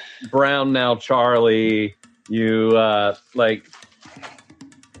on Brown now Charlie, you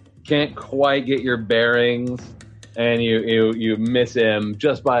can't quite get your bearings, and you miss him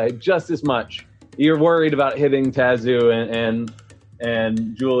just as much. You're worried about hitting Tazu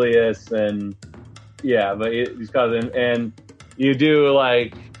and Julius, and yeah, but he's causing, and you do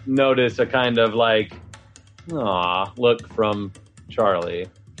notice a kind of aw look from Charlie.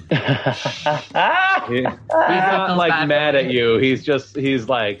 He's not mad at you. He's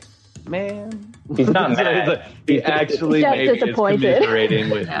man. He's not mad. He actually maybe is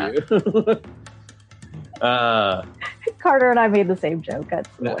commiserating with you. Carter and I made the same joke. That's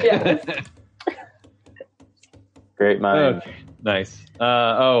Great mind. Okay, nice.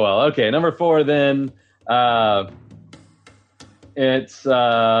 Okay, number 4 then. It's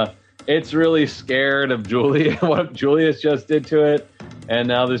it's really scared of Julia, what Julius just did to it, and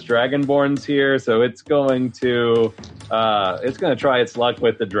now this Dragonborn's here, so it's going to try its luck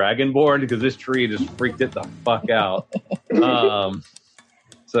with the Dragonborn because this tree just freaked it the fuck out.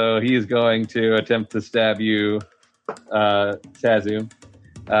 So he's going to attempt to stab you, Tazu,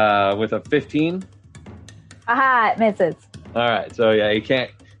 with a 15. Aha, it misses. All right, so yeah, you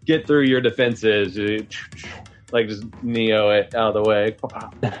can't get through your defenses. Like just Neo it out of the way.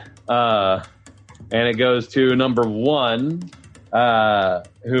 And it goes to number 1,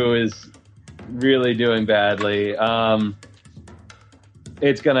 who is really doing badly.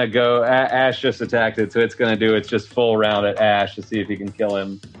 It's going to go... Ash just attacked it, so it's going to do its just full round at Ash to see if he can kill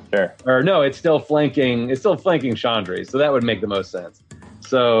him. Sure. Or no, it's still flanking Chandri, so that would make the most sense.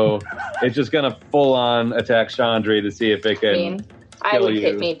 So it's just going to full on attack Chandri to see if it can I would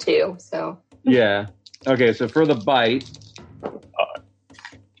hit me too, so. Yeah. Okay, so for the bite,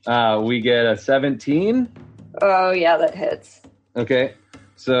 we get a 17. Oh, yeah, that hits. Okay,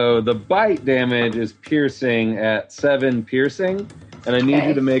 so the bite damage is piercing at 7 piercing, and I need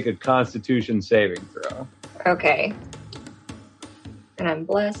you to make a Constitution saving throw. Okay. And I'm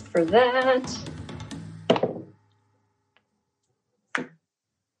blessed for that.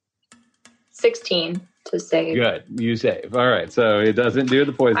 16 to save. Good, you save. All right, so it doesn't do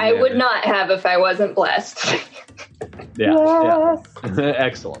the poison I would damage. not have if I wasn't blessed. Yeah.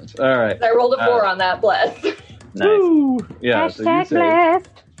 Excellent. All right. I rolled a 4 on that bless. Nice. Woo! Yeah, so you Hashtag save. blessed.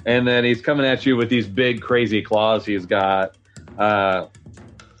 And then he's coming at you with these big, crazy claws he's got. So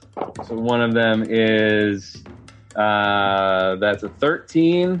one of them is that's a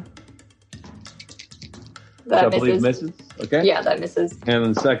 13. Which I believe misses. Okay. Yeah, that misses.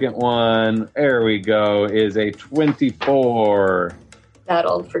 And the second one, there we go, is a 24.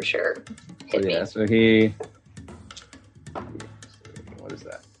 That'll for sure hit me. Yeah, so he... What is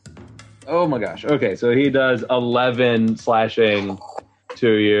that? Oh my gosh. Okay, so he does 11 slashing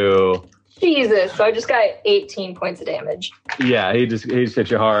to you. Jesus, so I just got 18 points of damage. Yeah, he just hit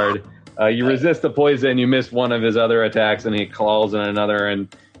you hard. You resist the poison, you miss one of his other attacks, and he claws in another,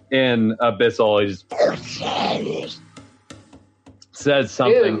 and in Abyssal, he just says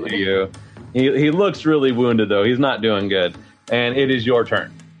something to you. He looks really wounded, though. He's not doing good. And it is your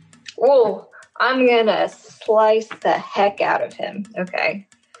turn. Whoa, I'm gonna slice the heck out of him. Okay,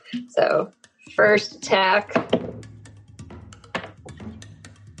 so first attack.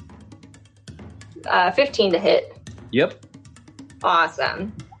 15 to hit. Yep.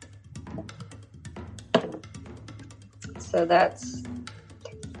 Awesome. So that's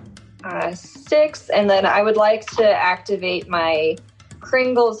 6, and then I would like to activate my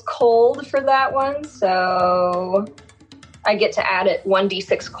Kringle's Cold for that one, so I get to add it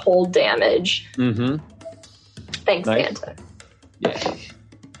 1d6 cold damage. Mm-hmm. Thanks, Nice. Santa. Yeah.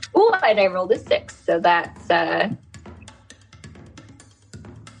 Ooh, and I rolled a 6, so that's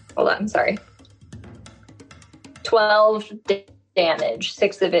hold on, sorry. 12 damage,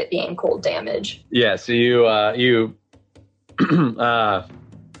 6 of it being cold damage. Yeah, so you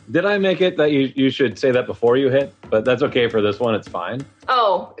did I make it that you should say that before you hit? But that's okay for this one, it's fine.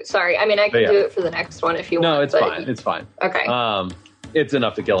 Oh, sorry. I mean, I can Yeah. do it for the next one if you want. No, it's but- fine. It's fine. Okay. It's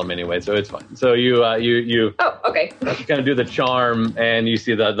enough to kill him anyway, so it's fine. So you Oh, okay. kind of do the charm, and you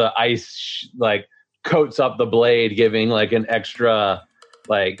see the ice like coats up the blade, giving like an extra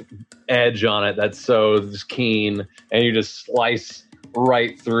like edge on it that's so just keen, and you just slice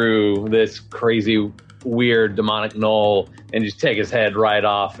right through this crazy weird demonic gnoll and just take his head right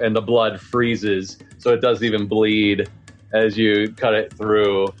off, and the blood freezes so it doesn't even bleed as you cut it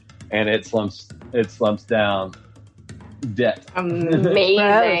through, and it slumps down dead.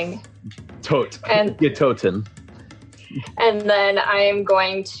 Amazing. Tote. And- Get toten. And then I am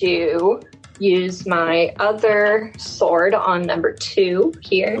going to use my other sword on number 2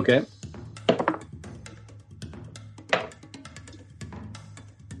 here. Okay.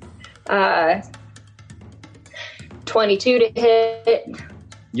 Uh, 22 to hit.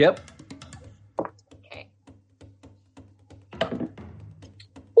 Yep. Okay.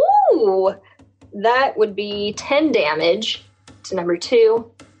 Ooh, that would be 10 damage to number 2.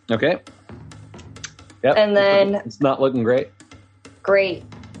 Okay. Yep. And then- it's not looking great. Great.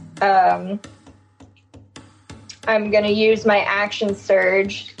 I'm going to use my action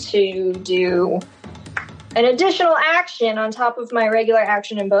surge to do an additional action on top of my regular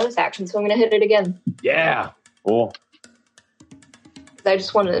action and bonus action. So I'm going to hit it again. Yeah. Cool. I would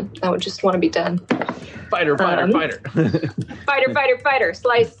just want to be done. Fighter. Fighter.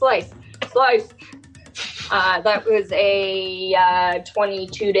 Slice. That was a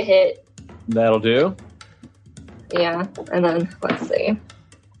 22 to hit. That'll do. Yeah. And then let's see.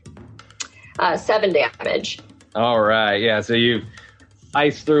 7 damage. All right, yeah. So you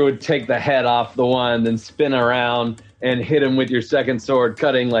ice through and take the head off the one, then spin around and hit him with your second sword,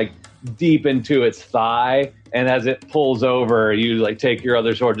 cutting like deep into its thigh. And as it pulls over, you like take your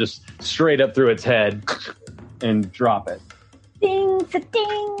other sword just straight up through its head and drop it. Ding,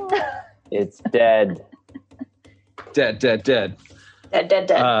 ding. It's dead. Dead. Dead.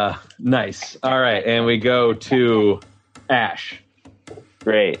 Nice. All right, and we go to Ash.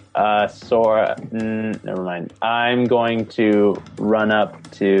 Great. Sora, never mind. I'm going to run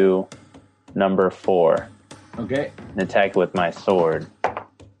up to number 4 Okay. and attack with my sword.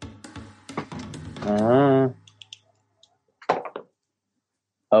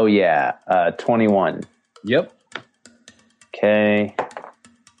 Oh, yeah. 21. Yep. Okay.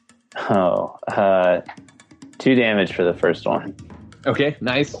 Oh, 2 damage for the first one. Okay,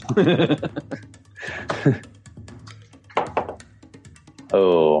 nice.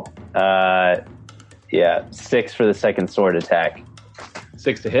 Oh, yeah. 6 for the second sword attack.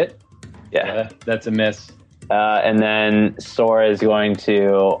 6 to hit. Yeah. That's a miss. And then Sora is going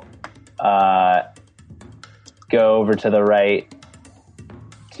to go over to the right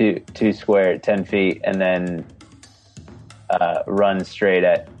 2 square, 10 feet, and then run straight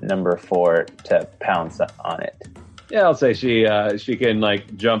at number 4 to pounce on it. Yeah, I'll say she can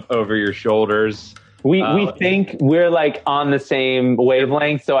like jump over your shoulders. We think we're like on the same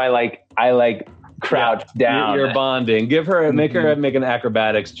wavelength, so I crouch down. You're bonding. Make her make an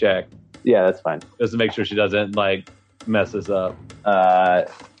acrobatics check Yeah, that's fine. just to make sure she doesn't like mess us up.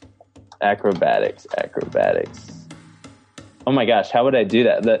 Acrobatics. Oh my gosh, how would I do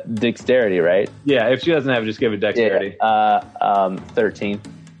that? The dexterity, right? Yeah, if she doesn't have it, just give it dexterity. 13.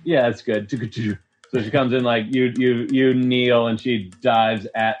 Yeah, that's good. So she comes in like you kneel and she dives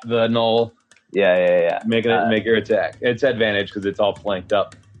at the knoll, Yeah. make her attack. It's advantage because it's all flanked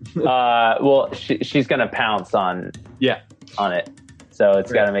up. Well, she's gonna pounce on it, so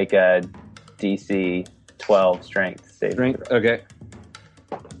it's got to make a DC 12 strength save. Okay.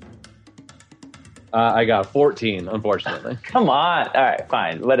 I got 14, unfortunately. Come on. All right,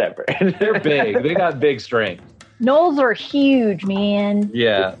 fine, whatever. They're big. They got big strength. Gnolls are huge, man.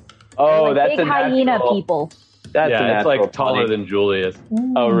 Yeah. Oh, Like that's big a hyena natural, people. That's a Yeah, it's natural like taller 20. than Julius.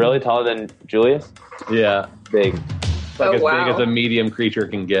 Oh, really? Taller than Julius? Yeah. Big. It's like as wow. big as a medium creature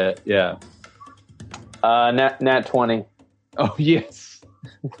can get. Yeah. Nat 20. Oh, yes.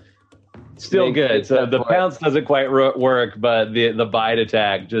 Still Big- good. big So step the for it. pounce doesn't quite work, but the bite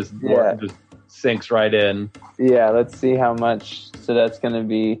attack just sinks right in. Yeah, let's see how much. So that's going to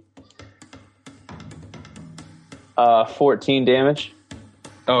be 14 damage.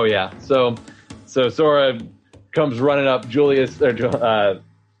 Oh yeah. So Sora comes running up.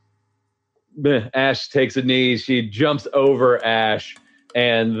 Ash takes a knee. She jumps over Ash,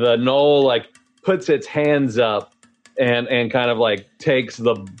 and the gnoll like puts its hands up and kind of like takes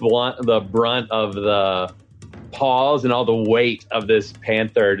the brunt of the paws and all the weight of this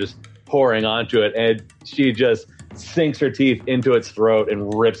panther just pouring onto it, and she just sinks her teeth into its throat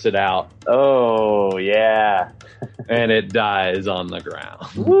and rips it out, Oh, yeah. and it dies on the ground.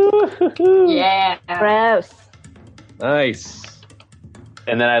 Yeah. Gross. Nice.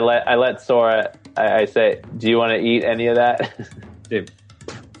 And then I let Sora, I say, do you want to eat any of that? Dude,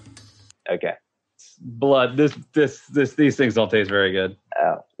 Okay. blood. These things don't taste very good.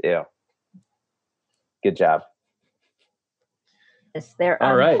 Oh, yeah. Good job. Yes, they're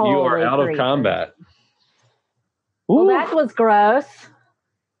All right, you are unholy out of creatures. combat. Well, that was gross.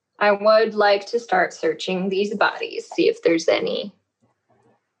 I would like to start searching these bodies, see if there's anything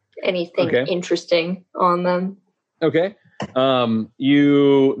Okay. interesting on them. Okay.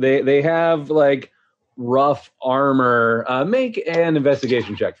 They have like rough armor. Make an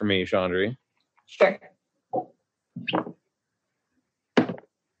investigation check for me, Chandri. Sure.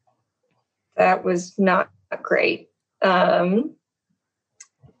 That was not great. 8.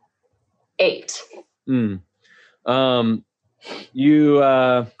 You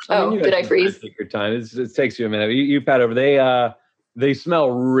did I freeze? Take your time. It takes you a minute. You pat over. They smell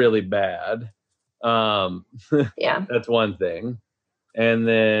really bad. Yeah. That's one thing. And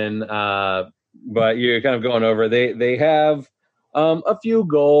then, but you're kind of going over. They have a few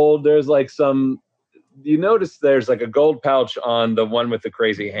gold. There's like you notice there's like a gold pouch on the one with the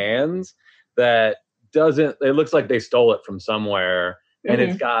crazy hands that it looks like they stole it from somewhere, and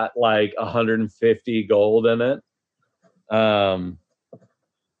it's got like 150 gold in it. And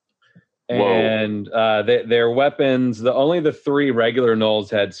their weapons, only the 3 regular gnolls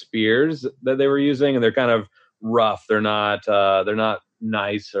had spears that they were using, and they're kind of rough. They're not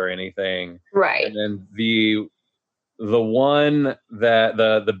nice or anything. Right. And then the the one that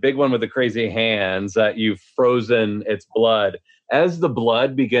the big one with the crazy hands that you've frozen its blood, as the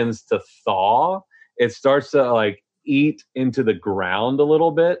blood begins to thaw, it starts to like eat into the ground a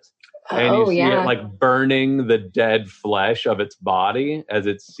little bit. And you see it like burning the dead flesh of its body as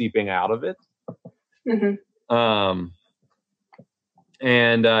it's seeping out of it. Mm-hmm.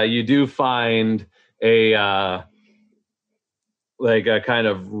 And you do find a like a kind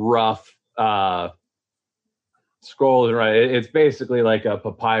of rough scroll. Right, it's basically like a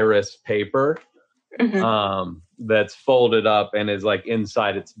papyrus paper that's folded up and is like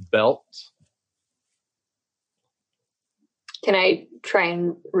inside its belt. Can I try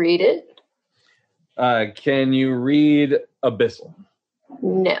and read it? Can you read Abyssal?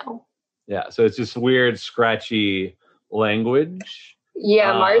 No. Yeah, so it's just weird, scratchy language.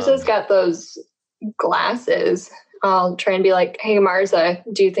 Yeah, Marza's got those glasses. I'll try and be like, hey, Marza,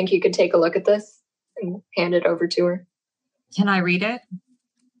 do you think you could take a look at this? And hand it over to her. Can I read it?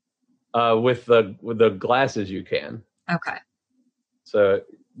 With the glasses you can. Okay. So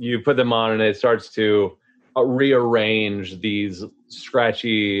you put them on and it starts to rearrange these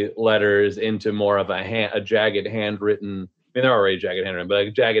scratchy letters into more of a jagged handwritten. I mean, they're already jagged handwritten, but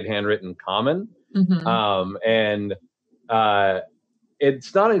like jagged handwritten common. And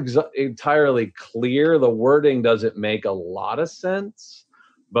it's not entirely clear. The wording doesn't make a lot of sense,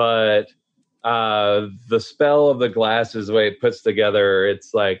 but the spell of the glasses, the way it puts together,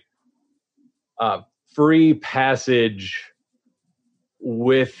 it's like free passage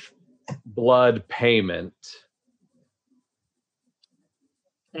with blood payment.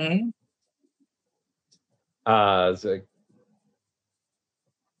 Okay. It's like,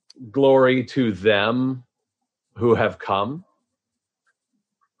 glory to them who have come.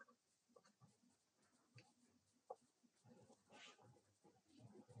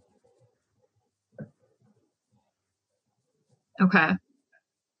 Okay.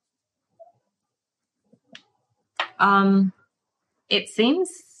 It seems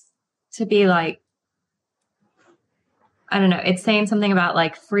to be like, I don't know, it's saying something about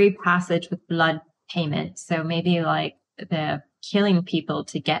like free passage with blood payment. So maybe like they're killing people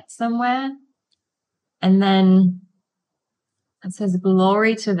to get somewhere. And then it says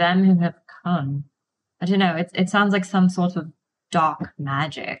glory to them who have come. I don't know. It sounds like some sort of dark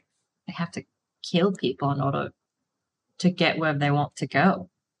magic. They have to kill people in order to get where they want to go.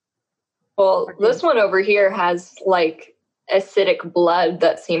 Well, this one over here has like acidic blood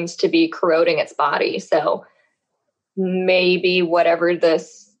that seems to be corroding its body. So maybe whatever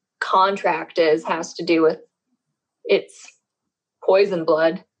this contract is has to do with its poison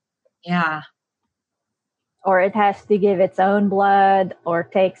blood. Yeah. Or it has to give its own blood or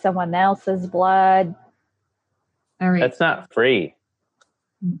take someone else's blood. That's not free.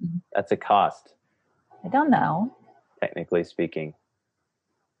 Mm-hmm. That's a cost, I don't know. technically speaking.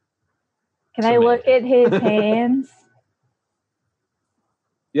 Can I look at his hands?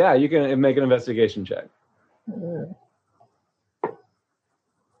 Yeah, you can make an investigation check.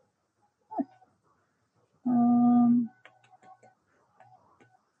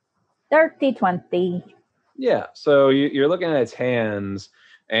 Dirty 20. Yeah, so you're looking at its hands,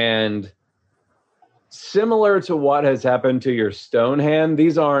 and similar to what has happened to your stone hand,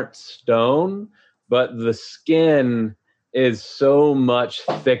 these aren't stone, but the skin is so much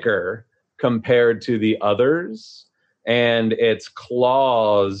thicker compared to the others, and its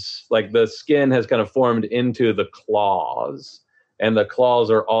claws, like the skin has kind of formed into the claws, and the claws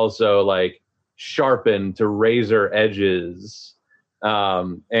are also like sharpened to razor edges.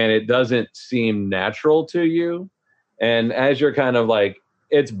 And it doesn't seem natural to you. And as you're kind of like,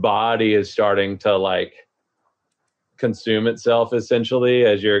 its body is starting to like consume itself essentially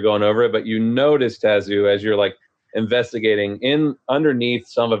as you're going over it. But you notice, Tazu, as you're like investigating, in underneath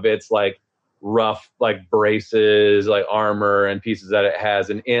some of its like rough like braces, like armor and pieces that it has,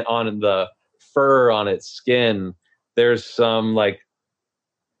 and on the fur on its skin, there's some like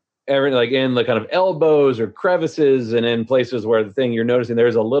everything like in the kind of elbows or crevices, and in places where the thing you're noticing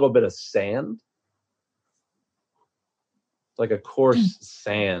there's a little bit of sand. It's like a coarse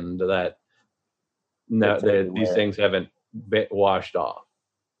sand that these things haven't washed off.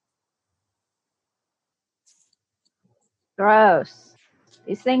 Gross.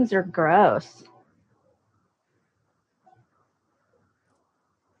 These things are gross.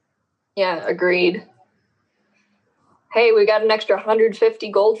 Yeah, agreed. Hey, we got an extra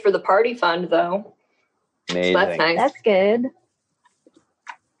 150 gold for the party fund, though. Amazing. So that's nice. That's good.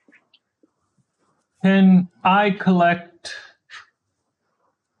 Can I collect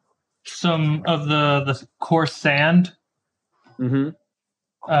some of the coarse sand? Mm-hmm.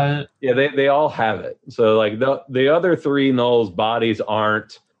 Yeah, they all have it. So like the other 3 gnolls' bodies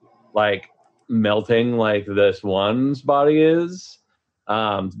aren't like melting like this one's body is,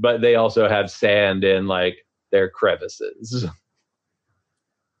 but they also have sand in like their crevices.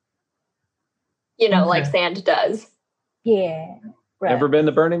 Like sand does. Yeah. Right. Ever been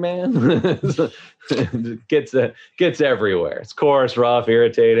to Burning Man? gets everywhere. It's coarse, rough,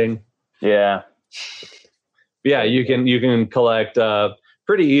 irritating. Yeah. Yeah, you can collect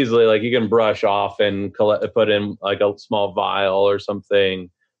pretty easily. Like you can brush off and put in like a small vial or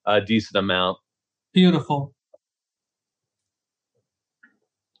something, a decent amount. Beautiful.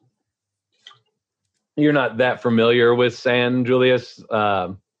 You're not that familiar with sand, Julius.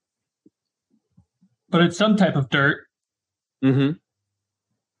 But it's some type of dirt. Mm-hmm.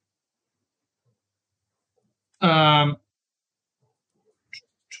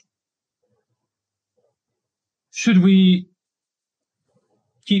 Should we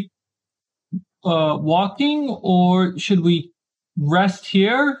keep walking, or should we rest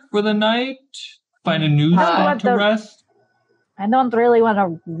here for the night? Find a new spot to rest? I don't really want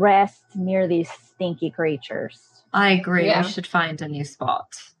to rest near these stinky creatures. I agree. Yeah. We should find a new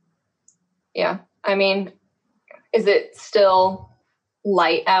spot. Yeah. I mean, is it still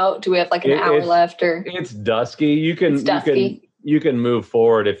light out? Do we have like an hour left? Or it's dusky. It's dusky. You can move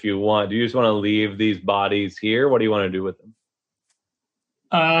forward if you want. Do you just want to leave these bodies here? What do you want to do with them?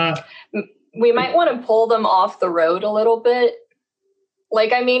 We might want to pull them off the road a little bit.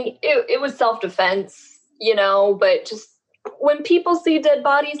 Like, I mean, it was self-defense, but just when people see dead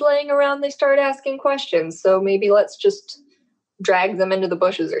bodies laying around, they start asking questions. So maybe let's just drag them into the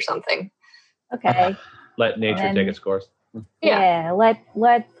bushes or something. Okay. Let nature take its course. Yeah, let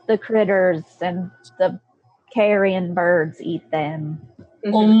the critters and the carrion birds eat them.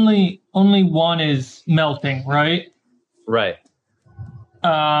 Mm-hmm. Only one is melting, right? Right.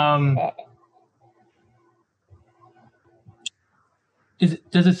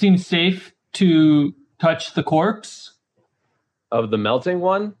 Does it seem safe to touch the corpse of the melting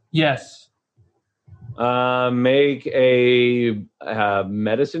one? Yes. Make a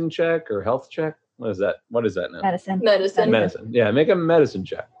medicine check or health check. What is that? What is that now? Medicine. Yeah, make a medicine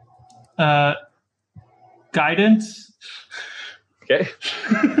check. Guidance. Okay.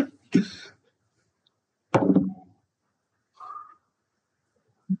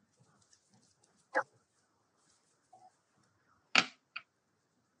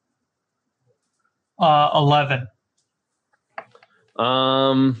 Uh, 11.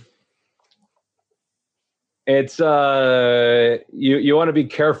 It's you want to be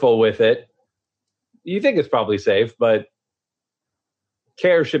careful with it. You think it's probably safe, but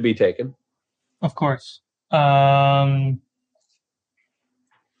care should be taken. Of course.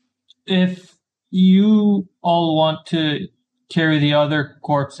 If you all want to carry the other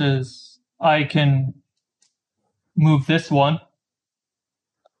corpses, I can move this one.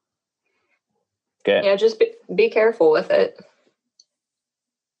 Okay. Yeah, just be careful with it.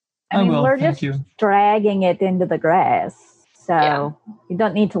 I mean, will, we're thank just you. dragging it into the grass, so you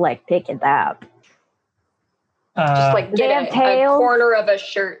don't need to pick it up. Just do get they have a tails? corner of a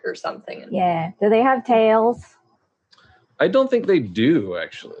shirt or something. Yeah. Do they have tails? I don't think they do,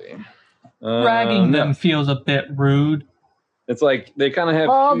 actually. Dragging them feels a bit rude. It's like they kind of have.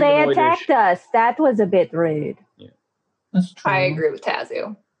 Well, they humanoid-ish- attacked us. That was a bit rude. That's true. I agree with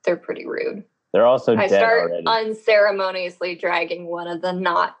Tazu. They're pretty rude. They're also I dead start already. unceremoniously dragging one of the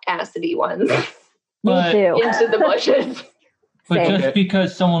not acidy ones But, Me too. into the bushes. but Same. just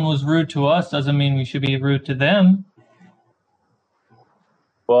because someone was rude to us doesn't mean we should be rude to them.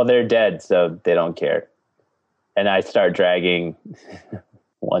 Well, they're dead, so they don't care. And I start dragging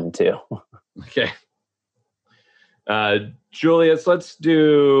 1, 2. Okay. Julius, let's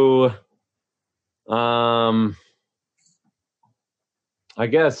do I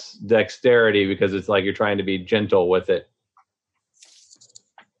guess dexterity, because it's like you're trying to be gentle with it.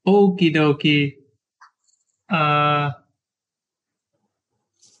 Okie dokie. How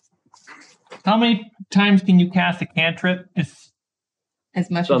many times can you cast a cantrip? As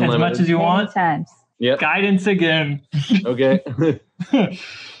much It's as As much as you Many want? times. Yep. Guidance again. Okay.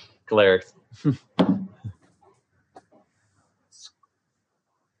 Clerics.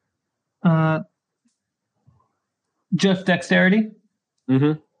 Just dexterity?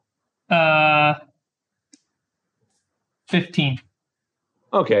 Mm-hmm. 15.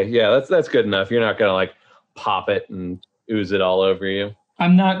 Okay, yeah, that's good enough. You're not gonna pop it and ooze it all over you.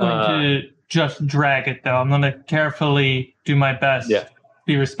 I'm not going to just drag it, though. I'm going to carefully do my best. Yeah.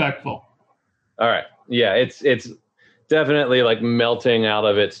 Be respectful. All right. Yeah, it's definitely melting out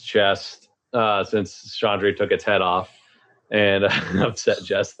of its chest since Chandra took its head off. and upset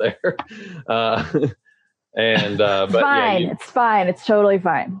Jess there. But fine. yeah, It's fine. It's totally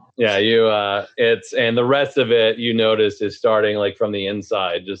fine. yeah, and the rest of it you notice is starting like from the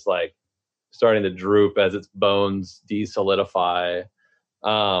inside, just like starting to droop as its bones desolidify.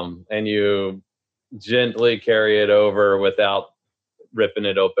 And you gently carry it over without ripping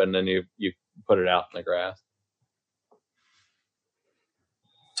it open, and you put it out in the grass.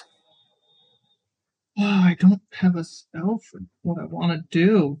 Oh, I don't have a spell for what I want to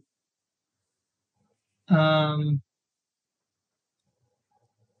do.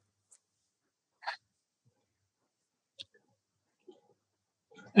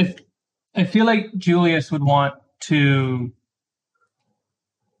 I feel like Julius would want to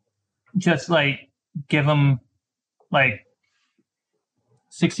just like give him like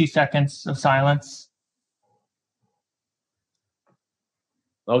 60 seconds of silence.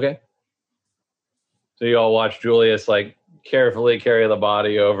 Okay. So you all watch Julius like carefully carry the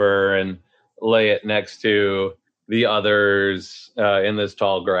body over and lay it next to the others in this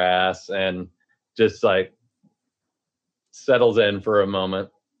tall grass, and just like settles in for a moment.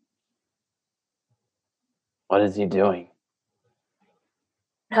 What is he doing?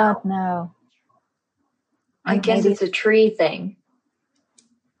 Don't know. I guess it's a tree thing.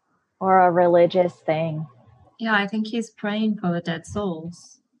 Or a religious thing. Yeah, I think he's praying for the dead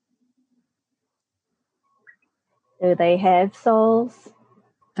souls. Do they have souls?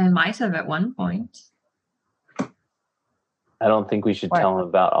 They might have at one point. I don't think we should tell him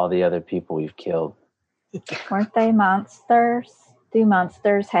about all the other people we've killed. Weren't they monsters? Do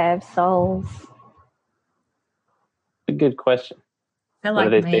monsters have souls? A good question. They're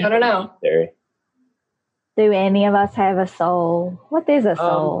What like do they me. say? I don't know. Do any of us have a soul? What is a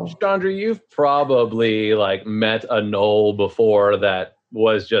soul? Chandra, you've probably like met a gnoll before that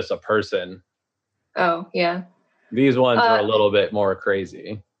was just a person. Oh, yeah. These ones are a little bit more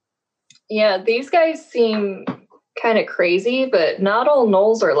crazy. Yeah, these guys seem kind of crazy, but not all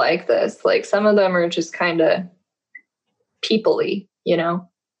gnolls are like this. Like, some of them are just kind of people-y, you know?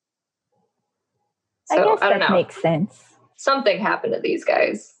 So, I guess don't that know. makes sense. Something happened to these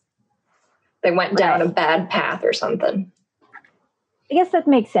guys. They went down a bad path or something. I guess that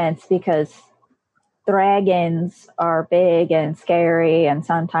makes sense because dragons are big and scary, and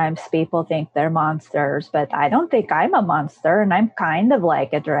sometimes people think they're monsters, but I don't think I'm a monster, and I'm kind of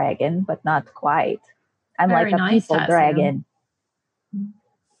like a dragon, but not quite. I'm Very like a nice, people Tassim. dragon.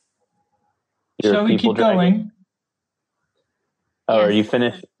 You're a Shall we people keep dragon. going? Oh, are Yes. you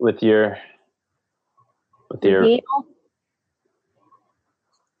finished with your Deal?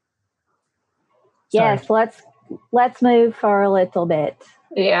 Yes, let's move for a little bit.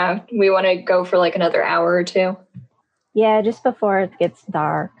 Yeah, we want to go for like another hour or two. Yeah, just before it gets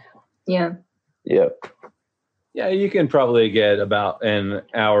dark. Yeah. Yep. Yeah, you can probably get about an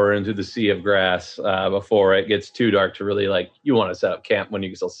hour into the sea of grass before it gets too dark to really like you want to set up camp when you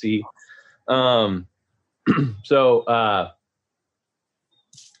can still see. So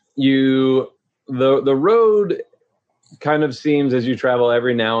the road kind of seems as you travel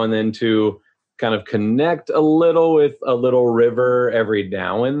every now and then to kind of connect a little with a little river every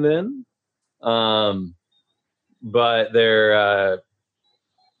now and then. But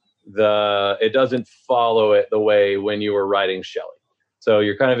it doesn't follow it the way when you were riding Shelley. So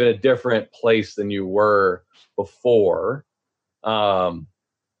you're kind of in a different place than you were before. And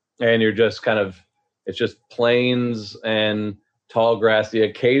you're just it's just plains and tall grass, the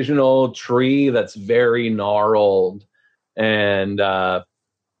occasional tree that's very gnarled, and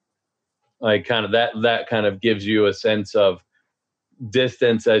like kind of that kind of gives you a sense of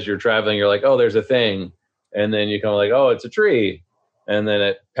distance as you're traveling. You're like, oh, there's a thing, and then you come like, oh, it's a tree, and then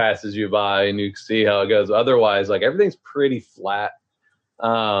it passes you by, and you see how it goes. Otherwise, like everything's pretty flat,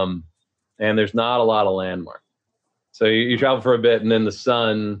 and there's not a lot of landmark. So you travel for a bit, and then the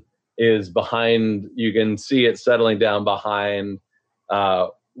sun is behind. You can see it settling down behind.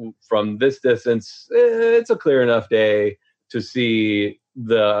 From this distance, it's a clear enough day to see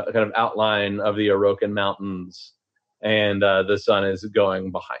the kind of outline of the Orokin Mountains, and the sun is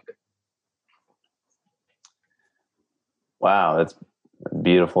going behind it. Wow, that's a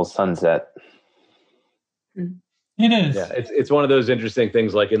beautiful sunset. It is. Yeah, it's one of those interesting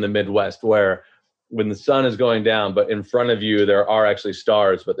things like in the Midwest where when the sun is going down, but in front of you there are actually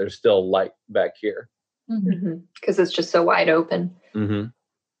stars, but there's still light back here. Because it's just so wide open. Mm-hmm.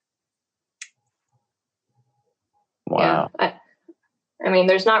 Wow. Yeah. I mean,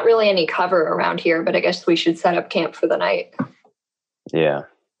 there's not really any cover around here, but I guess we should set up camp for the night. Yeah.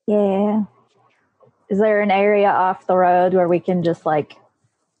 Yeah. Is there an area off the road where we can just like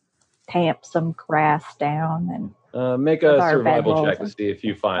tamp some grass down and Make a With our survival bedrolls. check to see if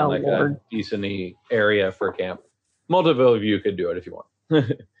you find Oh, like Lord. a decent area for camp. Multiple of you could do it if you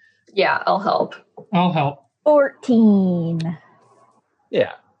want. Yeah, I'll help. I'll help. 14.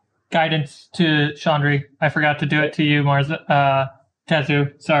 Yeah. Guidance to Chandri. I forgot to do it to you,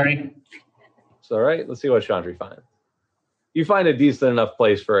 Tezu. Sorry. It's all right. Let's see what Chandri finds. You find a decent enough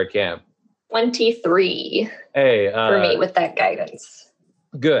place for a camp. 23 Hey, for me with that guidance.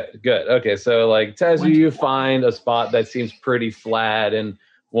 Good. Okay, so like Tezu, you find a spot that seems pretty flat and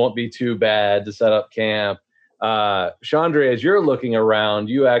won't be too bad to set up camp. Chandra, as you're looking around,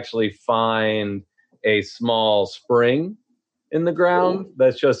 you actually find a small spring in the ground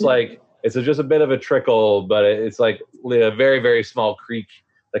that's just like, it's just a bit of a trickle, but it's like a very, very small creek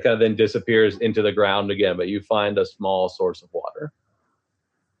that kind of then disappears into the ground again, but you find a small source of water.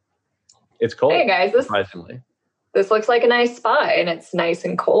 It's cold, Hey guys, surprisingly. this looks like a nice spot, and it's nice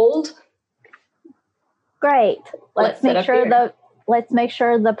and cold. Great. Let's sit up here. Let's make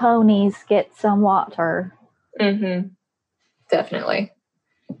sure the ponies get some water Mm-hmm. Definitely.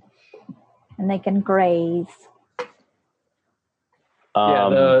 and they can graze.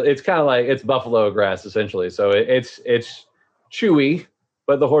 It's kind of like it's buffalo grass essentially. So it's chewy,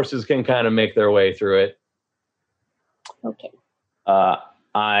 but the horses can kind of make their way through it. Okay.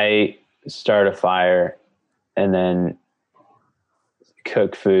 I start a fire and then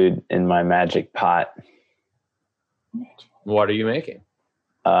cook food in my magic pot. What are you making?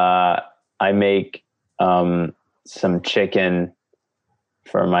 I make some chicken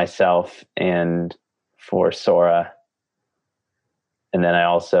for myself and for Sora. And then I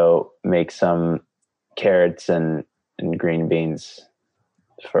also make some carrots and green beans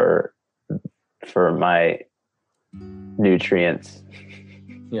for my nutrients.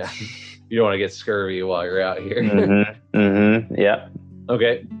 Yeah. You don't want to get scurvy while you're out here. Yep.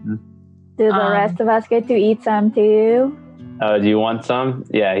 Okay. Do the rest of us get to eat some too? Do you want some?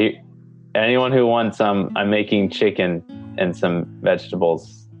 Yeah. Anyone who wants some, I'm making chicken and some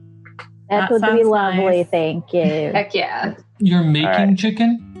vegetables. That That would be sounds lovely, nice. thank you. Heck yeah. You're making right.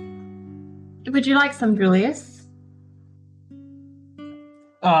 chicken? Would you like some, Julius?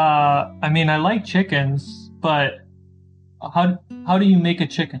 I mean, I like chickens, but how do you make a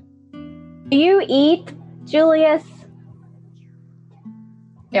chicken? Do you eat, Julius?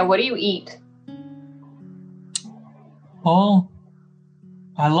 Yeah, what do you eat? Well,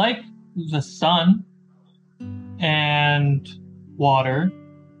 I like the sun and water,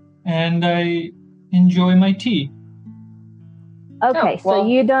 and I enjoy my tea. Okay, Oh, well- so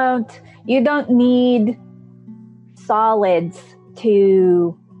you don't need solids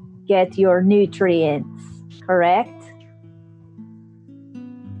to get your nutrients, correct?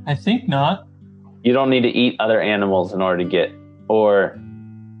 I think not. You don't need to eat other animals in order to get or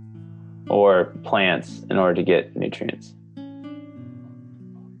plants in order to get nutrients.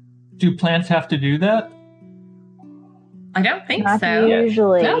 Do plants have to do that? I don't think Not so.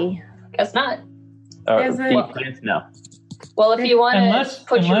 usually. No. Guess not. Or There's a- eat plants? No. Well, if you want to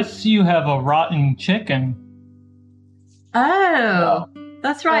put Unless you have a rotten chicken. Oh,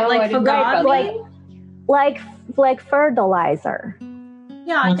 that's right. Oh, I like didn't for know gardening. Like fertilizer.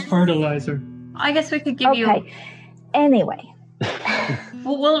 Yeah, What's fertilizer? I guess we could give you. Okay. Anyway,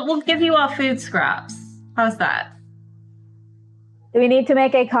 We'll give you our food scraps. How's that? do we need to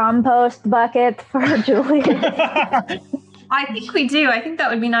make a compost bucket for Julius? I think we do. I think that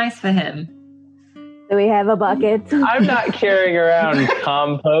would be nice for him. Do we have a bucket? I'm not carrying around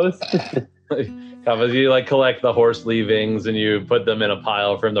compost. You like collect the horse leavings and you put them in a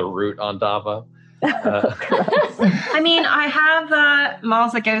pile from the root on top of. I mean, I have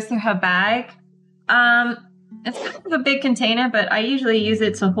Miles that goes through her bag. It's kind of a big container, but I usually use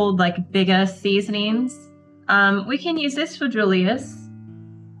it to hold like bigger seasonings. We can use this for Julius.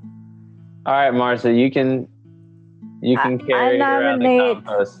 All right, Martha, you can carry around the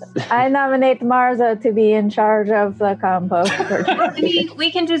compost. I nominate Marza to be in charge of the compost. I mean,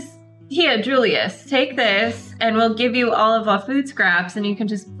 we can just here, Julius, take this, and we'll give you all of our food scraps, and you can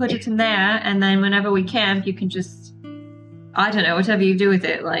just put it in there. And then whenever we camp, you can just, I don't know, whatever you do with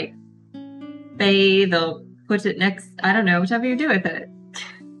it, like bathe or put it next. I don't know, whatever you do with it.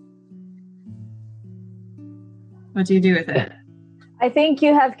 What do you do with it? I think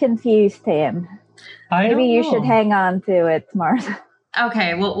you have confused him. Maybe you should hang on to it, Marza.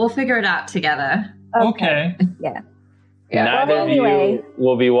 Okay, we'll figure it out together. Okay. Yeah. Neither Well, of anyway. you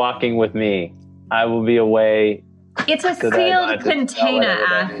will be walking with me. I will be away. It's a So that I sealed have to smell container, whatever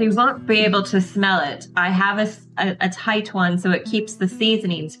that Ash. You won't be able to smell it. I have a tight one so it keeps the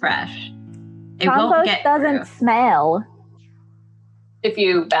seasonings fresh. It won't Compost get doesn't through. smell. if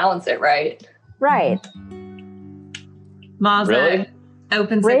you balance it right. Right. Marza Really?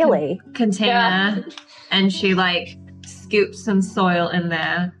 opens Really? a container Yeah. and she like scoops some soil in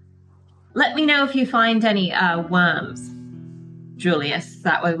there. Let me know if you find any worms, Julius.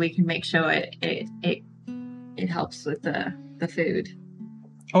 That way we can make sure it helps with the food.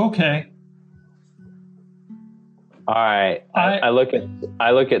 Okay. All right. I look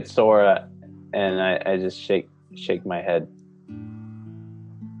at Sora, and I just shake my head.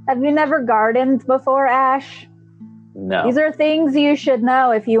 Have you never gardened before, Ash? No. These are things you should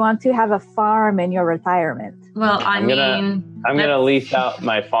know if you want to have a farm in your retirement. Well, I'm gonna lease out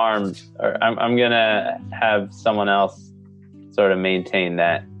my farm, or I'm gonna have someone else sort of maintain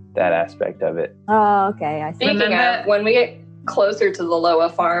that aspect of it. Oh, okay. I see. Speaking Remember- of, when we get closer to the Loa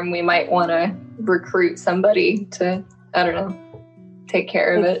farm, we might want to recruit somebody to, I don't know, take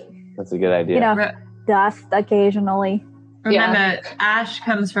care of it. That's a good idea. You know, Re- dust occasionally. Remember, Ash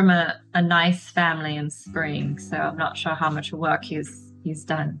comes from a nice family in Spring, so I'm not sure how much work he's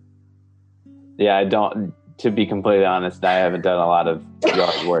done. Yeah, I don't. To be completely honest, I haven't done a lot of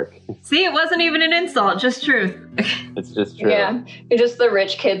yard work. See, it wasn't even an insult, just truth. It's just true. Yeah, you're just the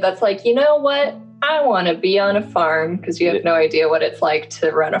rich kid that's like, you know what? I want to be on a farm, because you have no idea what it's like to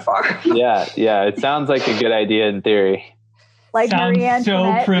run a farm. Yeah. It sounds like a good idea in theory. Like Sounds Marie so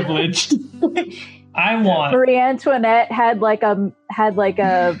Antoinette. privileged. I want. Marie Antoinette had like a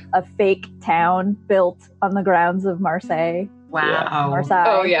fake town built on the grounds of Marseille. Wow. Marseille.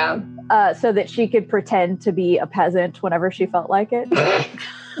 Oh, yeah. So that she could pretend to be a peasant whenever she felt like it. That's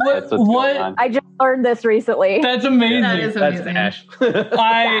what's going What? on. I just learned this recently. That's amazing. That is That's amazing. Ash.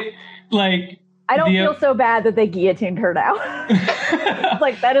 I like. I don't the- feel so bad that they guillotined her now.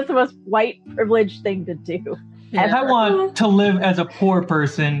 Like, that is the most white privileged thing to do. I want to live as a poor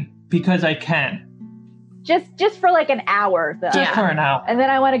person because I can. Just for like an hour, though. Just Yeah. for an hour. And then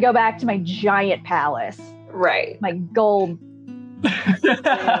I want to go back to my giant palace, Right. my gold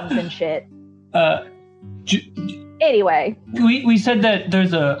rooms and shit. Ju- Anyway, we said that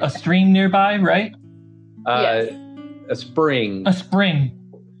there's a stream nearby, right? Yes. A spring. A spring.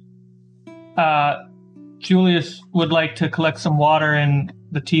 Julius would like to collect some water in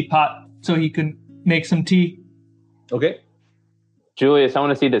the teapot so he can make some tea. Okay. Julius, I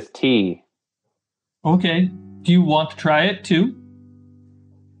want to see this tea. Okay. Do you want to try it too?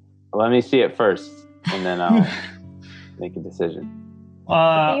 Let me see it first, and then I'll make a decision.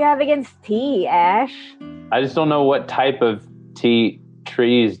 what do you have against tea, Ash? I just don't know what type of tea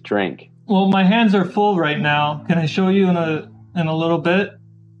trees drink. Well, my hands are full right now. Can I show you in a little bit?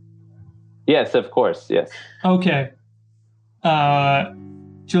 Yes, of course. Yes. Okay.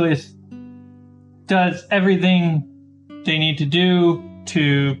 Julius does everything they need to do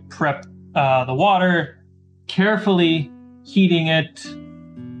to prep the water, carefully heating it,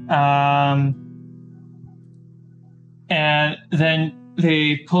 and then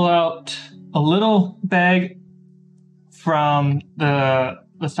they pull out a little bag from the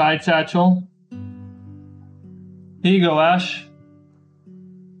side satchel. Here you go, Ash.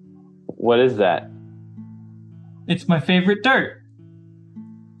 What is that? It's my favorite dirt.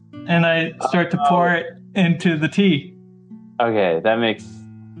 And I start to pour it into the tea. Okay, that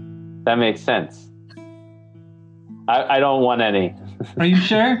makes sense. I don't want any. Are you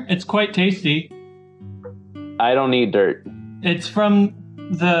sure? It's quite tasty. I don't need dirt. It's from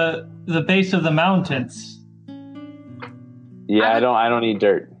the base of the mountains. Yeah, I don't need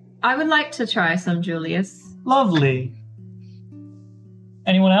dirt. I would like to try some, Julius. Lovely.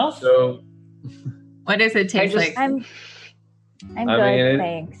 Anyone else? So What does it taste just- like? I'm I good,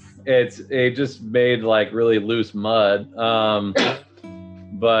 mean, thanks. it just made like really loose mud.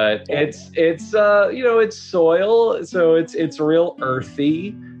 But it's soil, so it's real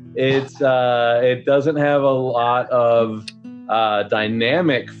earthy. It doesn't have a lot of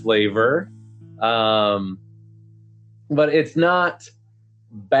dynamic flavor. But it's not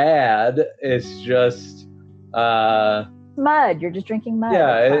bad. It's just Mud. You're just drinking mud.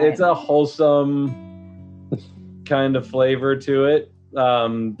 yeah, It's it's fine. a wholesome kind of flavor to it.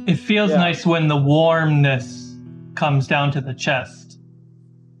 It feels Yeah. nice when the warmness comes down to the chest.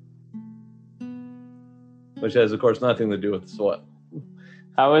 Which has, of course, nothing to do with the soil.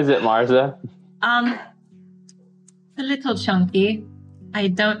 How is it, Marza? A little chunky. I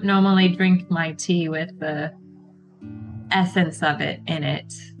don't normally drink my tea with the essence of it in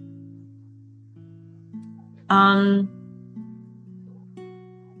it.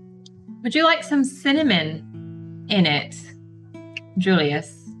 Would you like some cinnamon in it,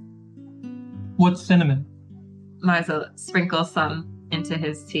 Julius? What's cinnamon? Might as well sprinkle some into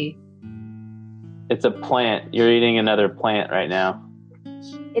his tea. It's a plant. You're eating another plant right now.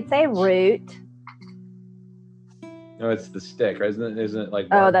 It's a root. No, it's the stick, right? Isn't it like? Oh,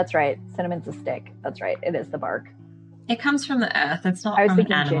 bark? that's right. Cinnamon's a stick. That's right. It is the bark. It comes from the earth. It's not I was from an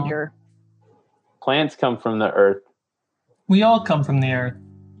thinking animal. ginger. Plants come from the earth. We all come from the earth,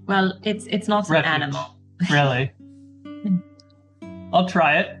 Well, it's not an Refuge. animal. really. I'll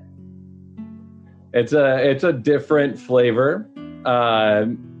try it. It's a different flavor.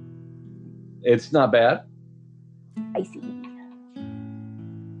 It's not bad. I see.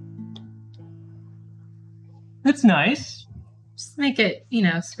 It's nice. Just make it,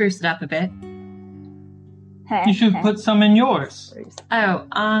 spruce it up a bit. You should put some in yours. Oh,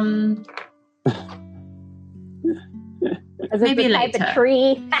 Is it maybe the type later. of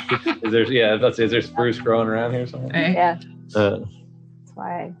tree? Is there spruce growing around here somewhere? right? Yeah, Uh, that's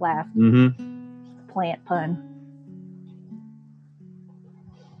why I laughed. mm-hmm. Plant pun.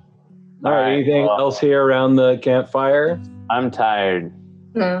 All right. Anything well, else here around the campfire? I'm tired.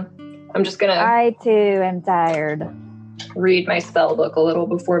 No. I'm just going to I too am tired. read my spell book a little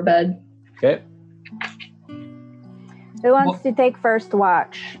before bed. Okay. Who wants to take first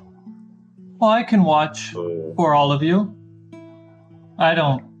watch? Well, I can watch for all of you. I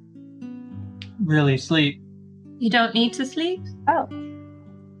don't really sleep. You don't need to sleep? Oh,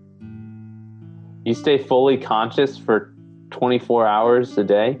 You stay fully conscious for 24 hours a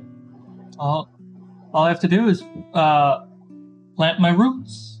day? All I have to do is plant my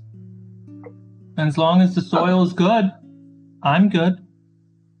roots. And as long as the soil is good, I'm good.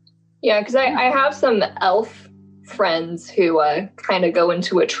 Yeah, because I have some elf friends who kind of go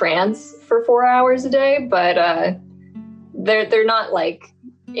into a trance for 4 hours a day, but they're not like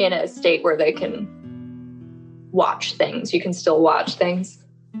in a state where they can watch things. You can still watch things.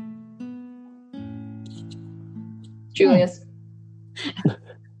 Julius, That's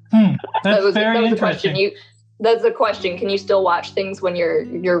that was very a interesting. question. That's a question. Can you still watch things when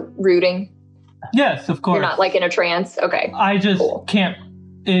you're rooting? Yes, of course. You're not like in a trance. Okay. I just Cool. can't.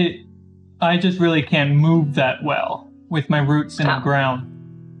 I just really can't move that well with my roots in the Oh. ground.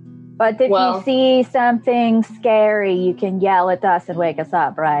 but if Well- you see something scary, you can yell at us and wake us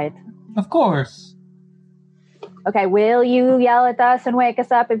up, right? Of course. Okay, will you yell at us and wake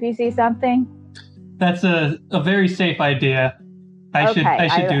us up if you see something? That's a very safe idea. I should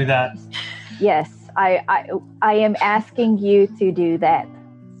Okay, do that. Yes, I am asking you to do that,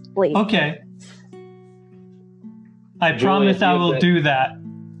 please. Okay. I Julius, promise I you will said- do that.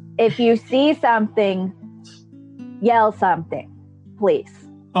 If you see something, yell something, please.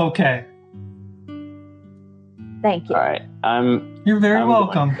 Okay. Thank you. All right. You're very I'm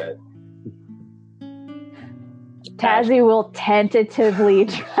welcome. going to- Tazzy will tentatively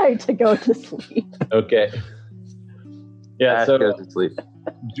try to go to sleep. Okay. Yeah. Ash So goes to sleep.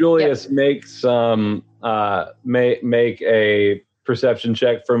 Julius, make some make a perception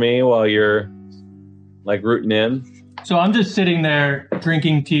check for me while you're like rooting in. So I'm just sitting there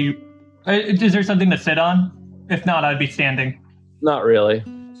drinking tea. Is there something to sit on? If not, I'd be standing. Not really.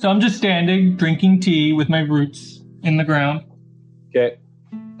 So I'm just standing, drinking tea with my roots in the ground. Okay.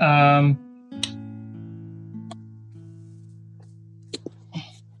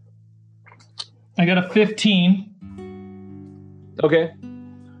 I got a 15. Okay.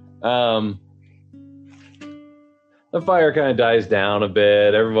 The fire kind of dies down a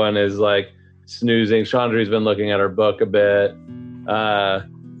bit. Everyone is like snoozing. Chandri's been looking at her book a bit.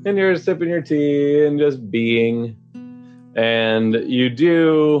 And you're sipping your tea and just being. And you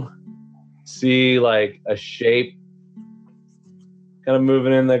do see like a shape kind of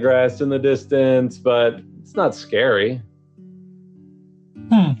moving in the grass in the distance, but it's not scary.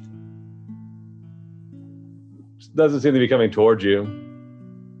 Just doesn't seem to be coming towards you.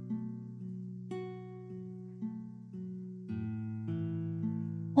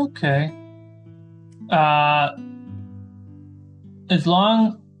 Okay. As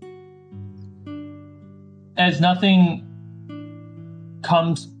long as nothing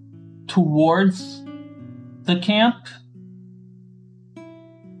comes towards the camp,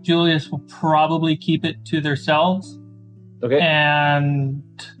 Julius will probably keep it to themselves. Okay. And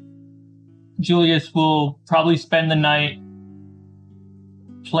Julius will probably spend the night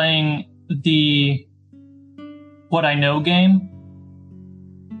playing the What I Know game,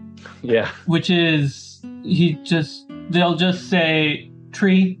 Yeah. which is they'll just say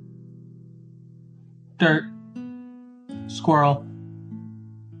tree, dirt, squirrel,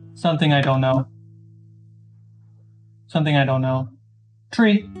 something I don't know.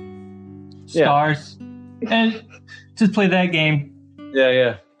 Tree, stars, and just play that game.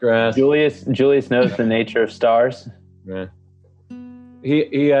 Yeah. Grass. Julius knows the nature of stars. Yeah.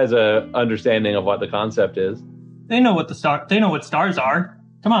 He has a understanding of what the concept is. They know what stars are.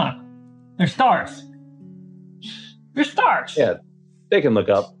 Come on, they're stars. Your stars. Yeah, they can look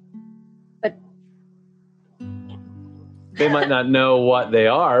up. But they might not know what they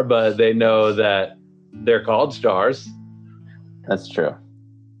are, but they know that they're called stars. That's true.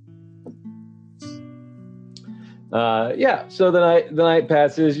 Yeah. So the night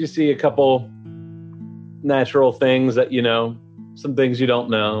passes. You see a couple natural things that you know, some things you don't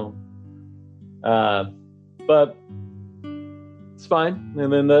know, but it's fine.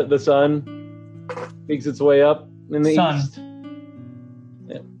 And then the sun makes its way up in the east.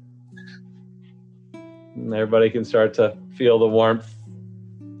 Yeah. And everybody can start to feel the warmth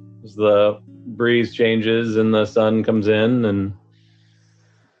as the breeze changes and the sun comes in and.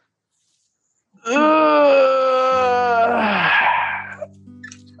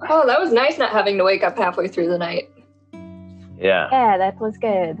 Oh, that was nice not having to wake up halfway through the night. Yeah. yeah, that was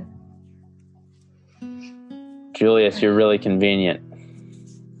good. Julius, you're really convenient.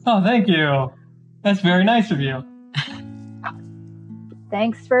 Oh, thank you. That's very nice of you.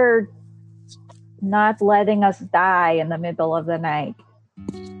 Thanks for not letting us die in the middle of the night.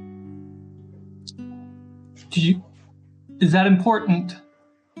 Is that important?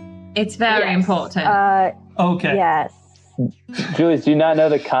 It's very Yes. important. Okay. Yes. Julius, do you not know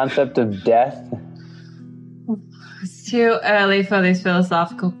the concept of death? It's too early for these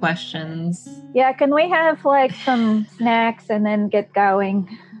philosophical questions. Yeah, can we have like some snacks and then get going?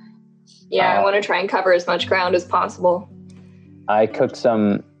 Yeah, I want to try and cover as much ground as possible. I cooked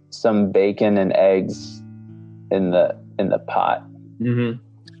some bacon and eggs in the pot. Mm-hmm.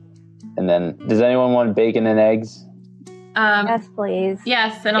 And then, does anyone want bacon and eggs? Yes, please.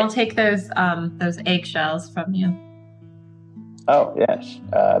 Yes, and I'll take those eggshells from you. Oh, yes.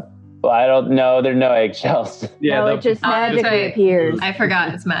 Well, I don't know. There are no eggshells. Yeah, no, it just magically sorry. appears. I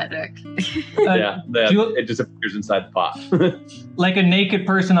forgot it's magic. it just appears inside the pot. Like a naked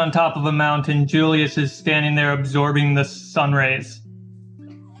person on top of a mountain, Julius is standing there absorbing the sun rays.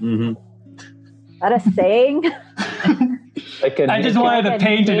 Mm-hmm. Is that a saying? I just wanted to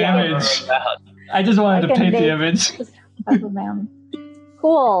paint an Yeah. image. I just wanted to Like a paint the naked- image. Of a mountain.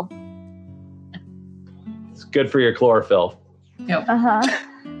 Cool. It's good for your chlorophyll. Yep. Uh-huh.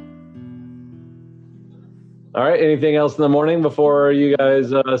 All right. Anything else in the morning before you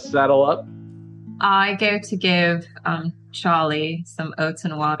guys saddle up? I go to give Charlie some oats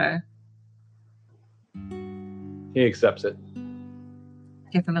and water. He accepts it.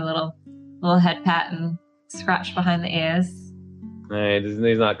 Give him a little head pat and scratch behind the ears. Hey,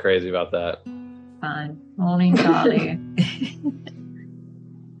 he's not crazy about that. Fine. Morning, Charlie.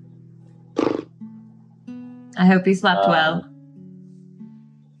 I hope he slept well.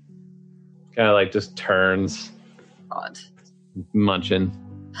 Kind of like just turns, God. munching.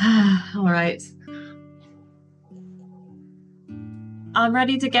 All right. I'm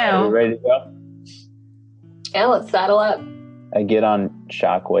ready to Are we go. ready to go? Yeah, let's saddle up. I get on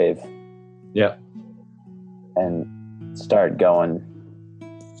Shockwave Yep. and start going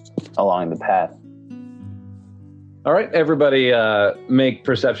along the path. All right. Everybody make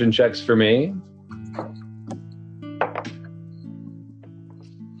perception checks for me.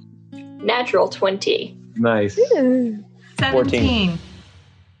 Natural 20. Nice. Ooh, 17.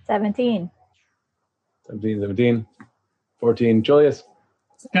 17. 17, 14. Julius.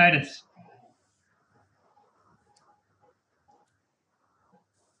 Guidance.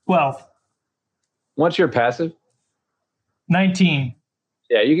 12. What's your passive? 19.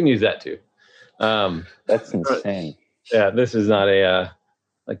 Yeah, you can use that too. That's insane. Yeah, this is not a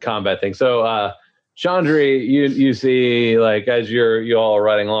combat thing. So, Chandri, you see, like, as you all are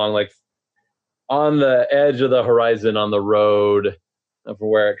riding along, like on the edge of the horizon on the road, for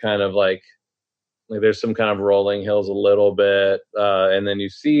where it kind of like there's some kind of rolling hills a little bit, and then you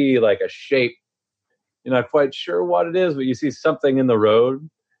see like a shape. You're not quite sure what it is, but you see something in the road.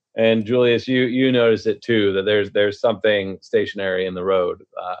 And Julius, you notice it too, that there's something stationary in the road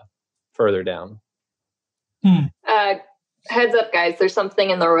further down. Heads up, guys. There's something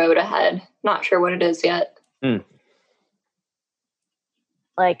in the road ahead. Not sure what it is yet.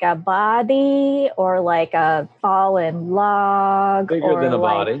 Like a body or like a fallen log? Bigger or than a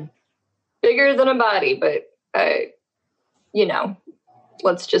like, body. Bigger than a body, but,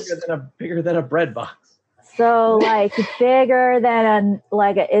 let's just... Bigger than a bread box. So like bigger than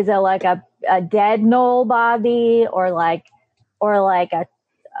is it like a dead gnoll body or like a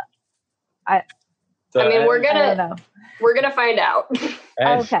So I mean, I don't know. we're gonna find out.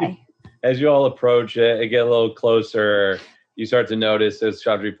 Okay. As you all approach it, get a little closer. You start to notice, as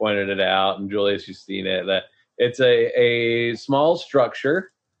Chandri pointed it out, and Julius, you've seen it, that it's a small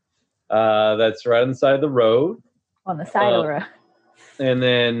structure that's right on the side of the road. On the side of the road. And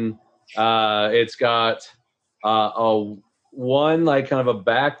then it's got one like kind of a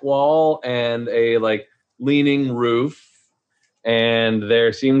back wall and a like leaning roof, and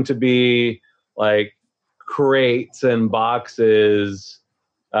there seem to be like crates and boxes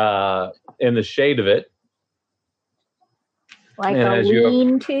in the shade of it. Like And a as you-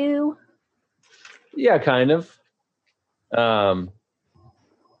 lean-to? Yeah, kind of.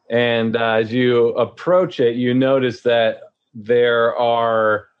 And as you approach it, you notice that there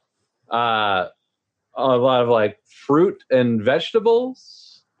are a lot of like fruit and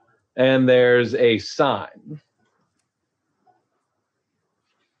vegetables, and there's a sign.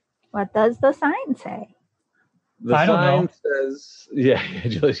 What does the sign say? The I don't sign know. says, yeah,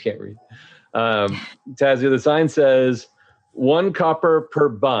 Julius can't read. Tazia, the sign says 1 copper per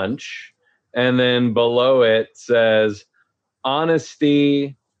bunch, and then below it says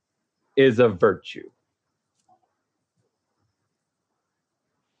honesty is a virtue.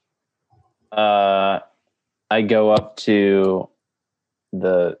 I go up to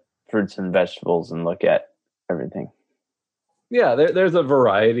the fruits and vegetables and look at everything. Yeah, there's a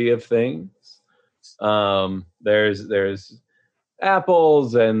variety of things. There's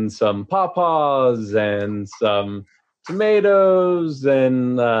apples and some pawpaws and some tomatoes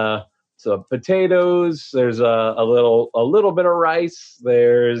and some potatoes. There's a little bit of rice.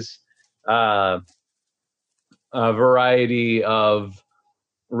 There's a variety of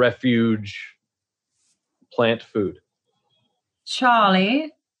refuge plant food.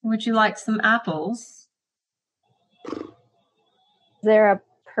 Charlie, would you like some apples? Is there a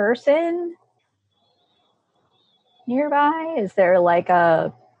person nearby? Is there like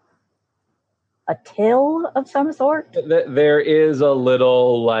a till of some sort? There is a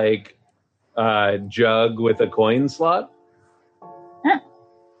little like jug with a coin slot.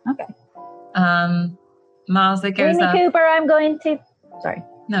 Okay. Miles, it goes Winnie up. Cooper, I'm going to... Sorry.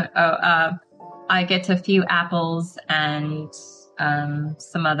 No, I get a few apples and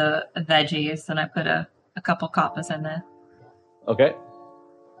some other veggies, and I put a couple coppers in there. Okay.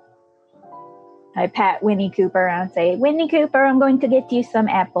 I pat Winnie Cooper and say, Winnie Cooper, I'm going to get you some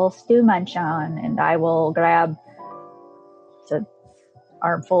apples to munch on. And I will grab an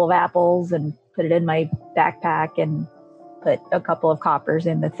armful of apples and put it in my backpack and put a couple of coppers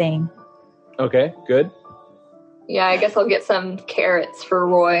in the thing. Okay, good. Yeah, I guess I'll get some carrots for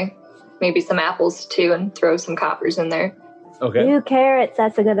Roy. Maybe some apples too, and throw some coppers in there. Okay. 2 carrots,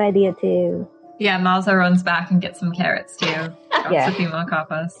 that's a good idea too. Yeah, Malza runs back and gets some carrots too. Drops Yeah. a few more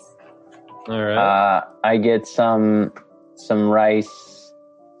coppers. All right. I get some rice,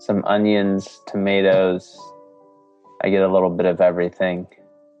 some onions, tomatoes. I get a little bit of everything.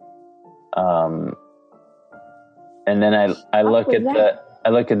 And then I look was at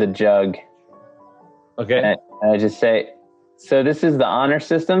that? the jug Okay. and I just say, so this is the honor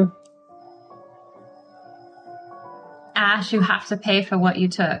system? Ash, you have to pay for what you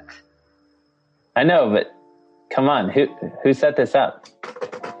took. I know, but come on, who set this up?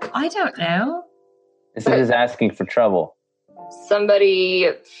 I don't know. This is just asking for trouble. Somebody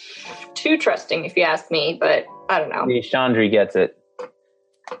too trusting, if you ask me, but I don't know. See, Chandri gets it.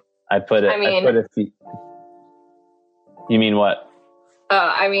 I put a few. You mean what?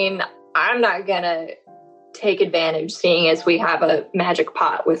 I mean, I'm not gonna take advantage, seeing as we have a magic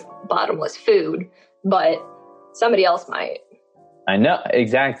pot with bottomless food, but somebody else might. I know,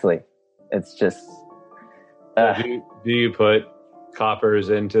 exactly. It's just... Do you put coppers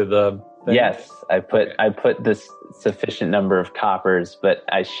into the thing? Yes, I put this sufficient number of coppers, but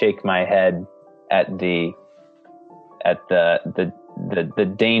I shake my head at the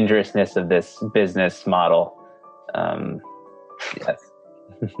dangerousness of this business model. Yes.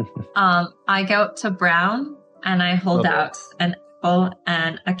 I go up to Brown and I hold Okay. out an apple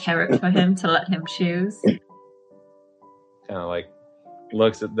and a carrot for him to let him choose. Kind of like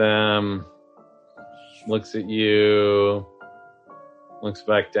looks at them, looks at you, looks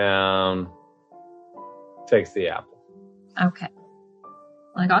back down, takes the apple. Okay.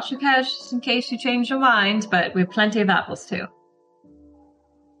 I got your cash just in case you change your mind, but we have plenty of apples too.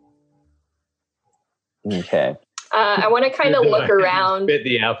 Okay. I want to kind of look around. Spit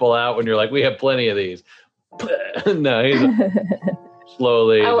the apple out when you're like, we have plenty of these. No, he's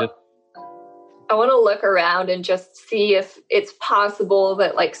slowly. I want to look around and just see if it's possible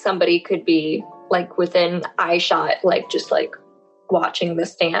that like somebody could be like within eye shot, like just like watching the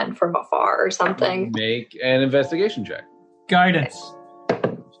stand from afar or something. Make an investigation check. Guidance.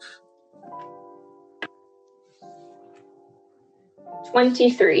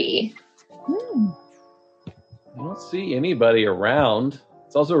 23. Hmm. I don't see anybody around.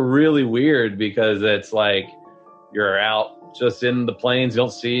 It's also really weird because it's like you're out just in the plains. You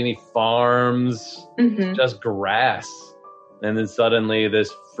don't see any farms, Mm-hmm. just grass. And then suddenly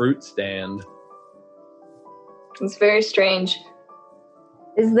this fruit stand. It's very strange.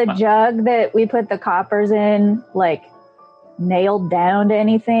 Is the jug that we put the coppers in, like, nailed down to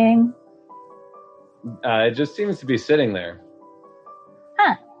anything? It just seems to be sitting there.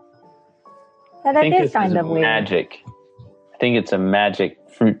 Yeah, I that think is this kind is of weird. magic. I think it's a magic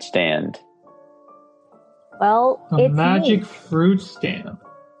fruit stand. Well, A it's magic neat. fruit stand.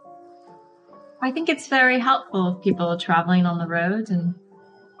 I think it's very helpful if people are traveling on the road. And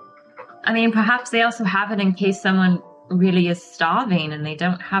I mean, perhaps they also have it in case someone really is starving and they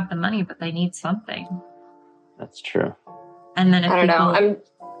don't have the money, but they need something. That's true. And then if I don't know. people...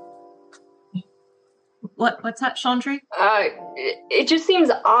 What's that, Chandri? It just seems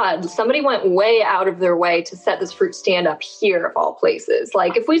odd. Somebody went way out of their way to set this fruit stand up here, of all places.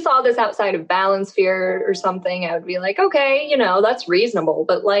 Like, if we saw this outside of Balansphere or something, I would be like, okay, that's reasonable.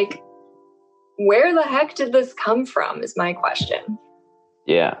 But, like, where the heck did this come from is my question.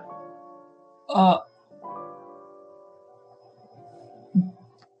 Yeah.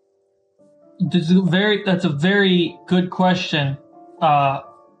 That's a very good question.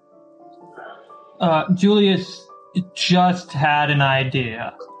 Julius just had an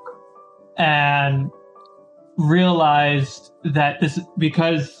idea and realized that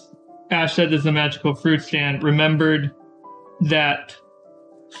because Ash said this is a magical fruit stand, remembered that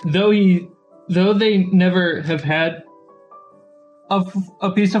though they never have had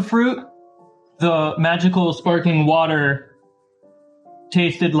a piece of fruit, the magical sparkling water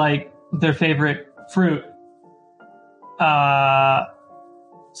tasted like their favorite fruit.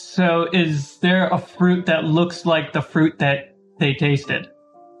 So is there a fruit that looks like the fruit that they tasted?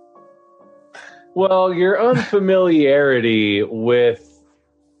 Well, your unfamiliarity with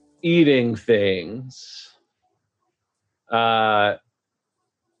eating things, your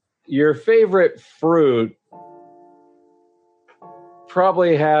favorite fruit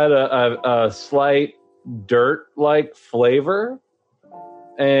probably had a slight dirt-like flavor,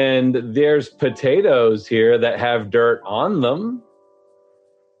 and there's potatoes here that have dirt on them.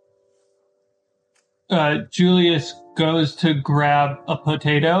 Julius goes to grab a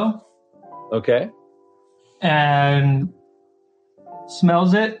potato Okay. and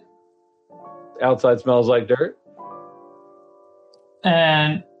smells it Outside smells like dirt.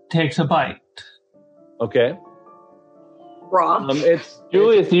 and takes a bite. Okay. Raw. It's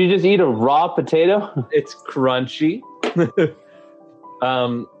Julius, did you just eat a raw potato? It's crunchy.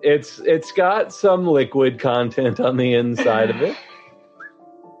 It's got some liquid content on the inside of it.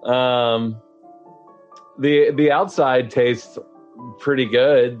 The outside tastes pretty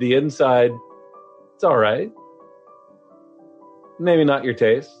good. The inside, it's all right. Maybe not your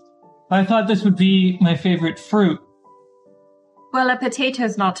taste. I thought this would be my favorite fruit. Well, a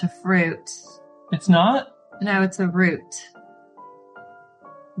potato's not a fruit. It's not? No, it's a root.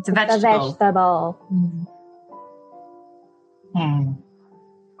 It's a The vegetable. vegetable. Mm. Hmm.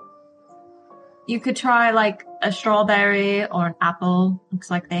 You could try like a strawberry or an apple. Looks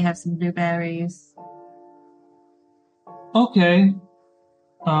like they have some blueberries. Okay.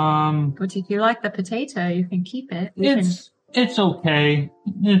 But if you like the potato, you can keep it. It's okay.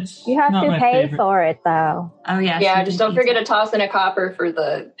 It's You have not to my pay favorite. for it, though. Oh yeah. Yeah, just don't forget to toss in a copper for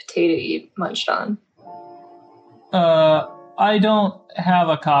the potato you munched on. I don't have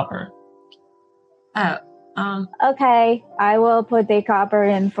a copper. Oh. Okay, I will put the copper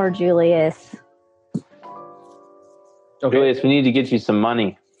in for Julius. Okay. Julius, we need to get you some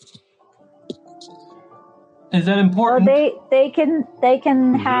money. Is that Well, important? they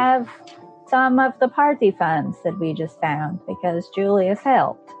can have some of the party funds that we just found because Julius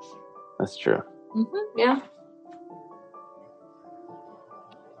helped. That's true. Yeah.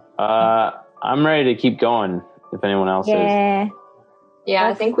 I'm ready to keep going if anyone else is. Yeah. Yeah, I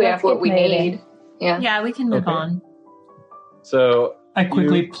Let's- think we let's have what get we moving. need. Yeah. Yeah, we can move Okay. on. So I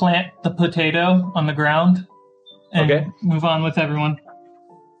quickly plant the potato on the ground and Okay. move on with everyone.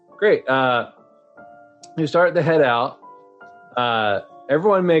 great. You start to head out.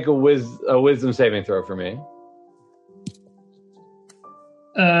 Everyone make a wisdom saving throw for me.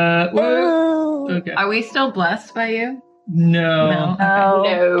 Okay. Are we still blessed by you? No. No. Oh,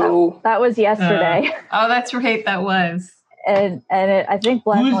 No. that was yesterday, Oh, that's right. That was. and I think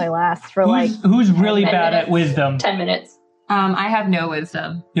Bless Who's- only lasts for like. Who's really 10 bad at minutes. wisdom? 10 minutes. I have no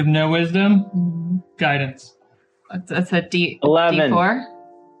wisdom. You have no wisdom? Guidance. It's a D. 11. D4.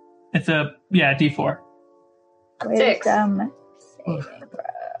 It's a, D4. Six. Wisdom.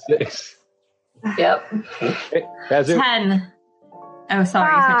 6. Yep. Okay. Kazu. 10. Oh,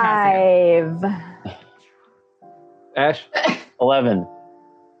 sorry. Sarcastic. 5. Ash? 11.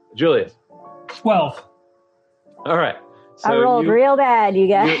 Julius? 12. All right. I rolled real bad, you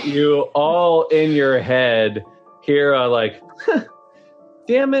guys. You all in your head hear like,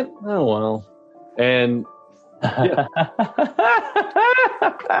 damn it. Oh, well. And yeah.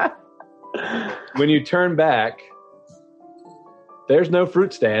 When you turn back, there's no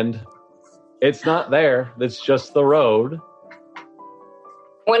fruit stand. It's not there. It's just the road. I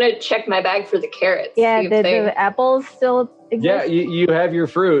want to check my bag for the carrots. Yeah, the apples still exist? Yeah, you have your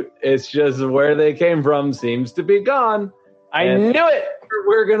fruit. It's just where they came from seems to be gone. I knew it.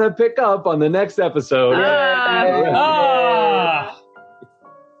 We're going to pick up on the next episode.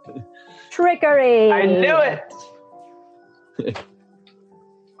 Trickery. I knew it.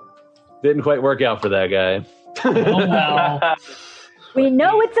 Didn't quite work out for that guy. Oh, well. We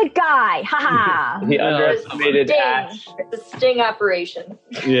know it's a guy. Ha He underestimated Ash. It's a sting operation.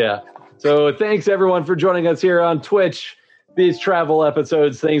 Yeah. So thanks everyone for joining us here on Twitch. These travel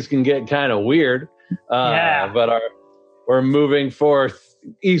episodes, things can get kind of weird. But we're moving forth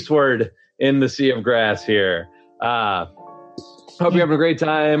eastward in the sea of grass here. Hope you're having a great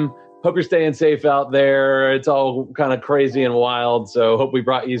time. Hope you're staying safe out there. It's all kind of crazy and wild. So hope we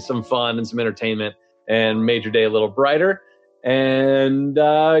brought you some fun and some entertainment and made your day a little brighter. And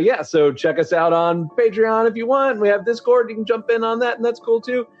so check us out on Patreon if you want. We have Discord. You can jump in on that, and that's cool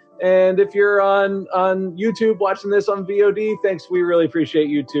too. And if you're on YouTube watching this on VOD, thanks. We really appreciate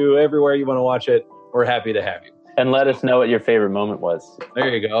you too. Everywhere you want to watch it, we're happy to have you. And let us know what your favorite moment was. There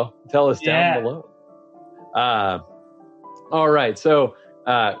you go. Tell us down below. All right. So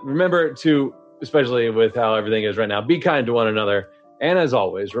remember to, especially with how everything is right now, be kind to one another. And as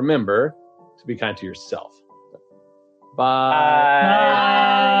always, remember to be kind to yourself.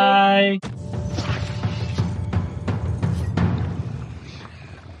 Bye. Bye.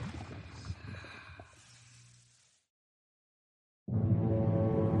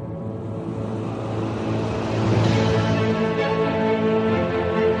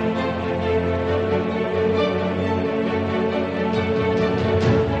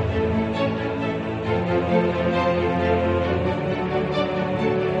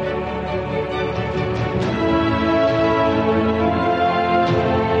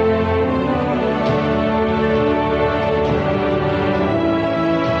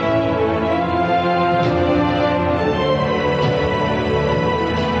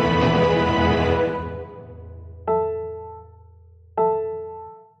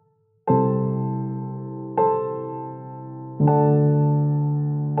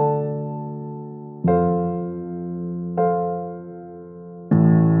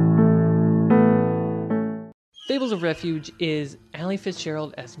 Fables of Refuge is Allie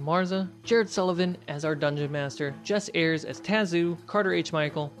Fitzgerald as Marza, Jared Sullivan as our Dungeon Master, Jess Ayers as Tazu, Carter H.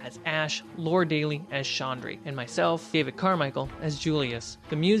 Michael as Ash, Laura Daly as Chandri, and myself, David Carmichael, as Julius.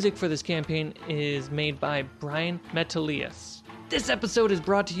 The music for this campaign is made by Brian Metalius. This episode is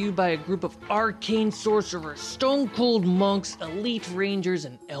brought to you by a group of arcane sorcerers, stone-cold monks, elite rangers,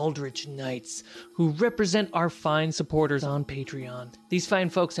 and eldritch knights who represent our fine supporters on Patreon. These fine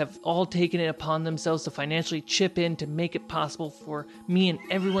folks have all taken it upon themselves to financially chip in to make it possible for me and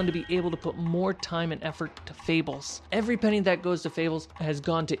everyone to be able to put more time and effort to Fables. Every penny that goes to Fables has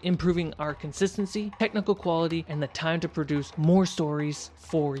gone to improving our consistency, technical quality, and the time to produce more stories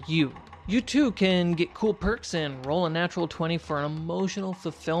for you. You too can get cool perks and roll a natural 20 for an emotional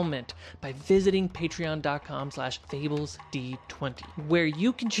fulfillment by visiting patreon.com/fablesd20, where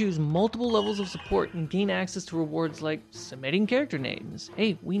you can choose multiple levels of support and gain access to rewards like submitting character names.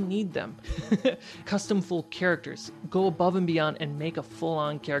 Hey, we need them. Custom full characters. Go above and beyond and make a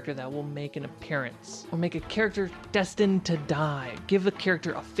full-on character that will make an appearance. Or make a character destined to die. Give a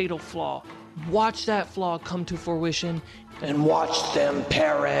character a fatal flaw. Watch that flaw come to fruition and watch them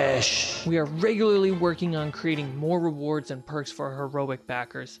perish. We are regularly working on creating more rewards and perks for our heroic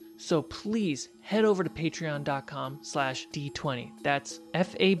backers. So please head over to patreon.com/D20. That's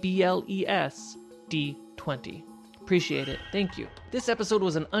FABLES D20. Appreciate it. Thank you. This episode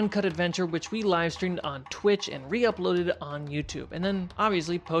was an uncut adventure which we live streamed on Twitch and re-uploaded on YouTube, and then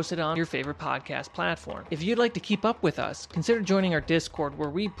obviously posted on your favorite podcast platform. If you'd like to keep up with us, consider joining our Discord where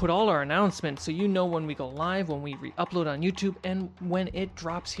we put all our announcements so you know when we go live, when we re-upload on YouTube, and when it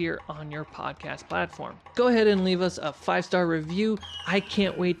drops here on your podcast platform. Go ahead and leave us a 5-star review. I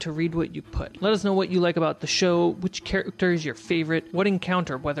can't wait to read what you put. Let us know what you like about the show, which character is your favorite, what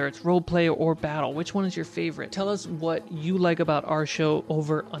encounter, whether it's roleplay or battle, which one is your favorite. Tell us what you like about our show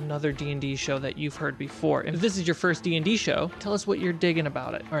over another D&D show that you've heard before. If this is your first D&D show, tell us what you're digging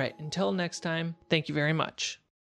about it. All right, until next time, thank you very much.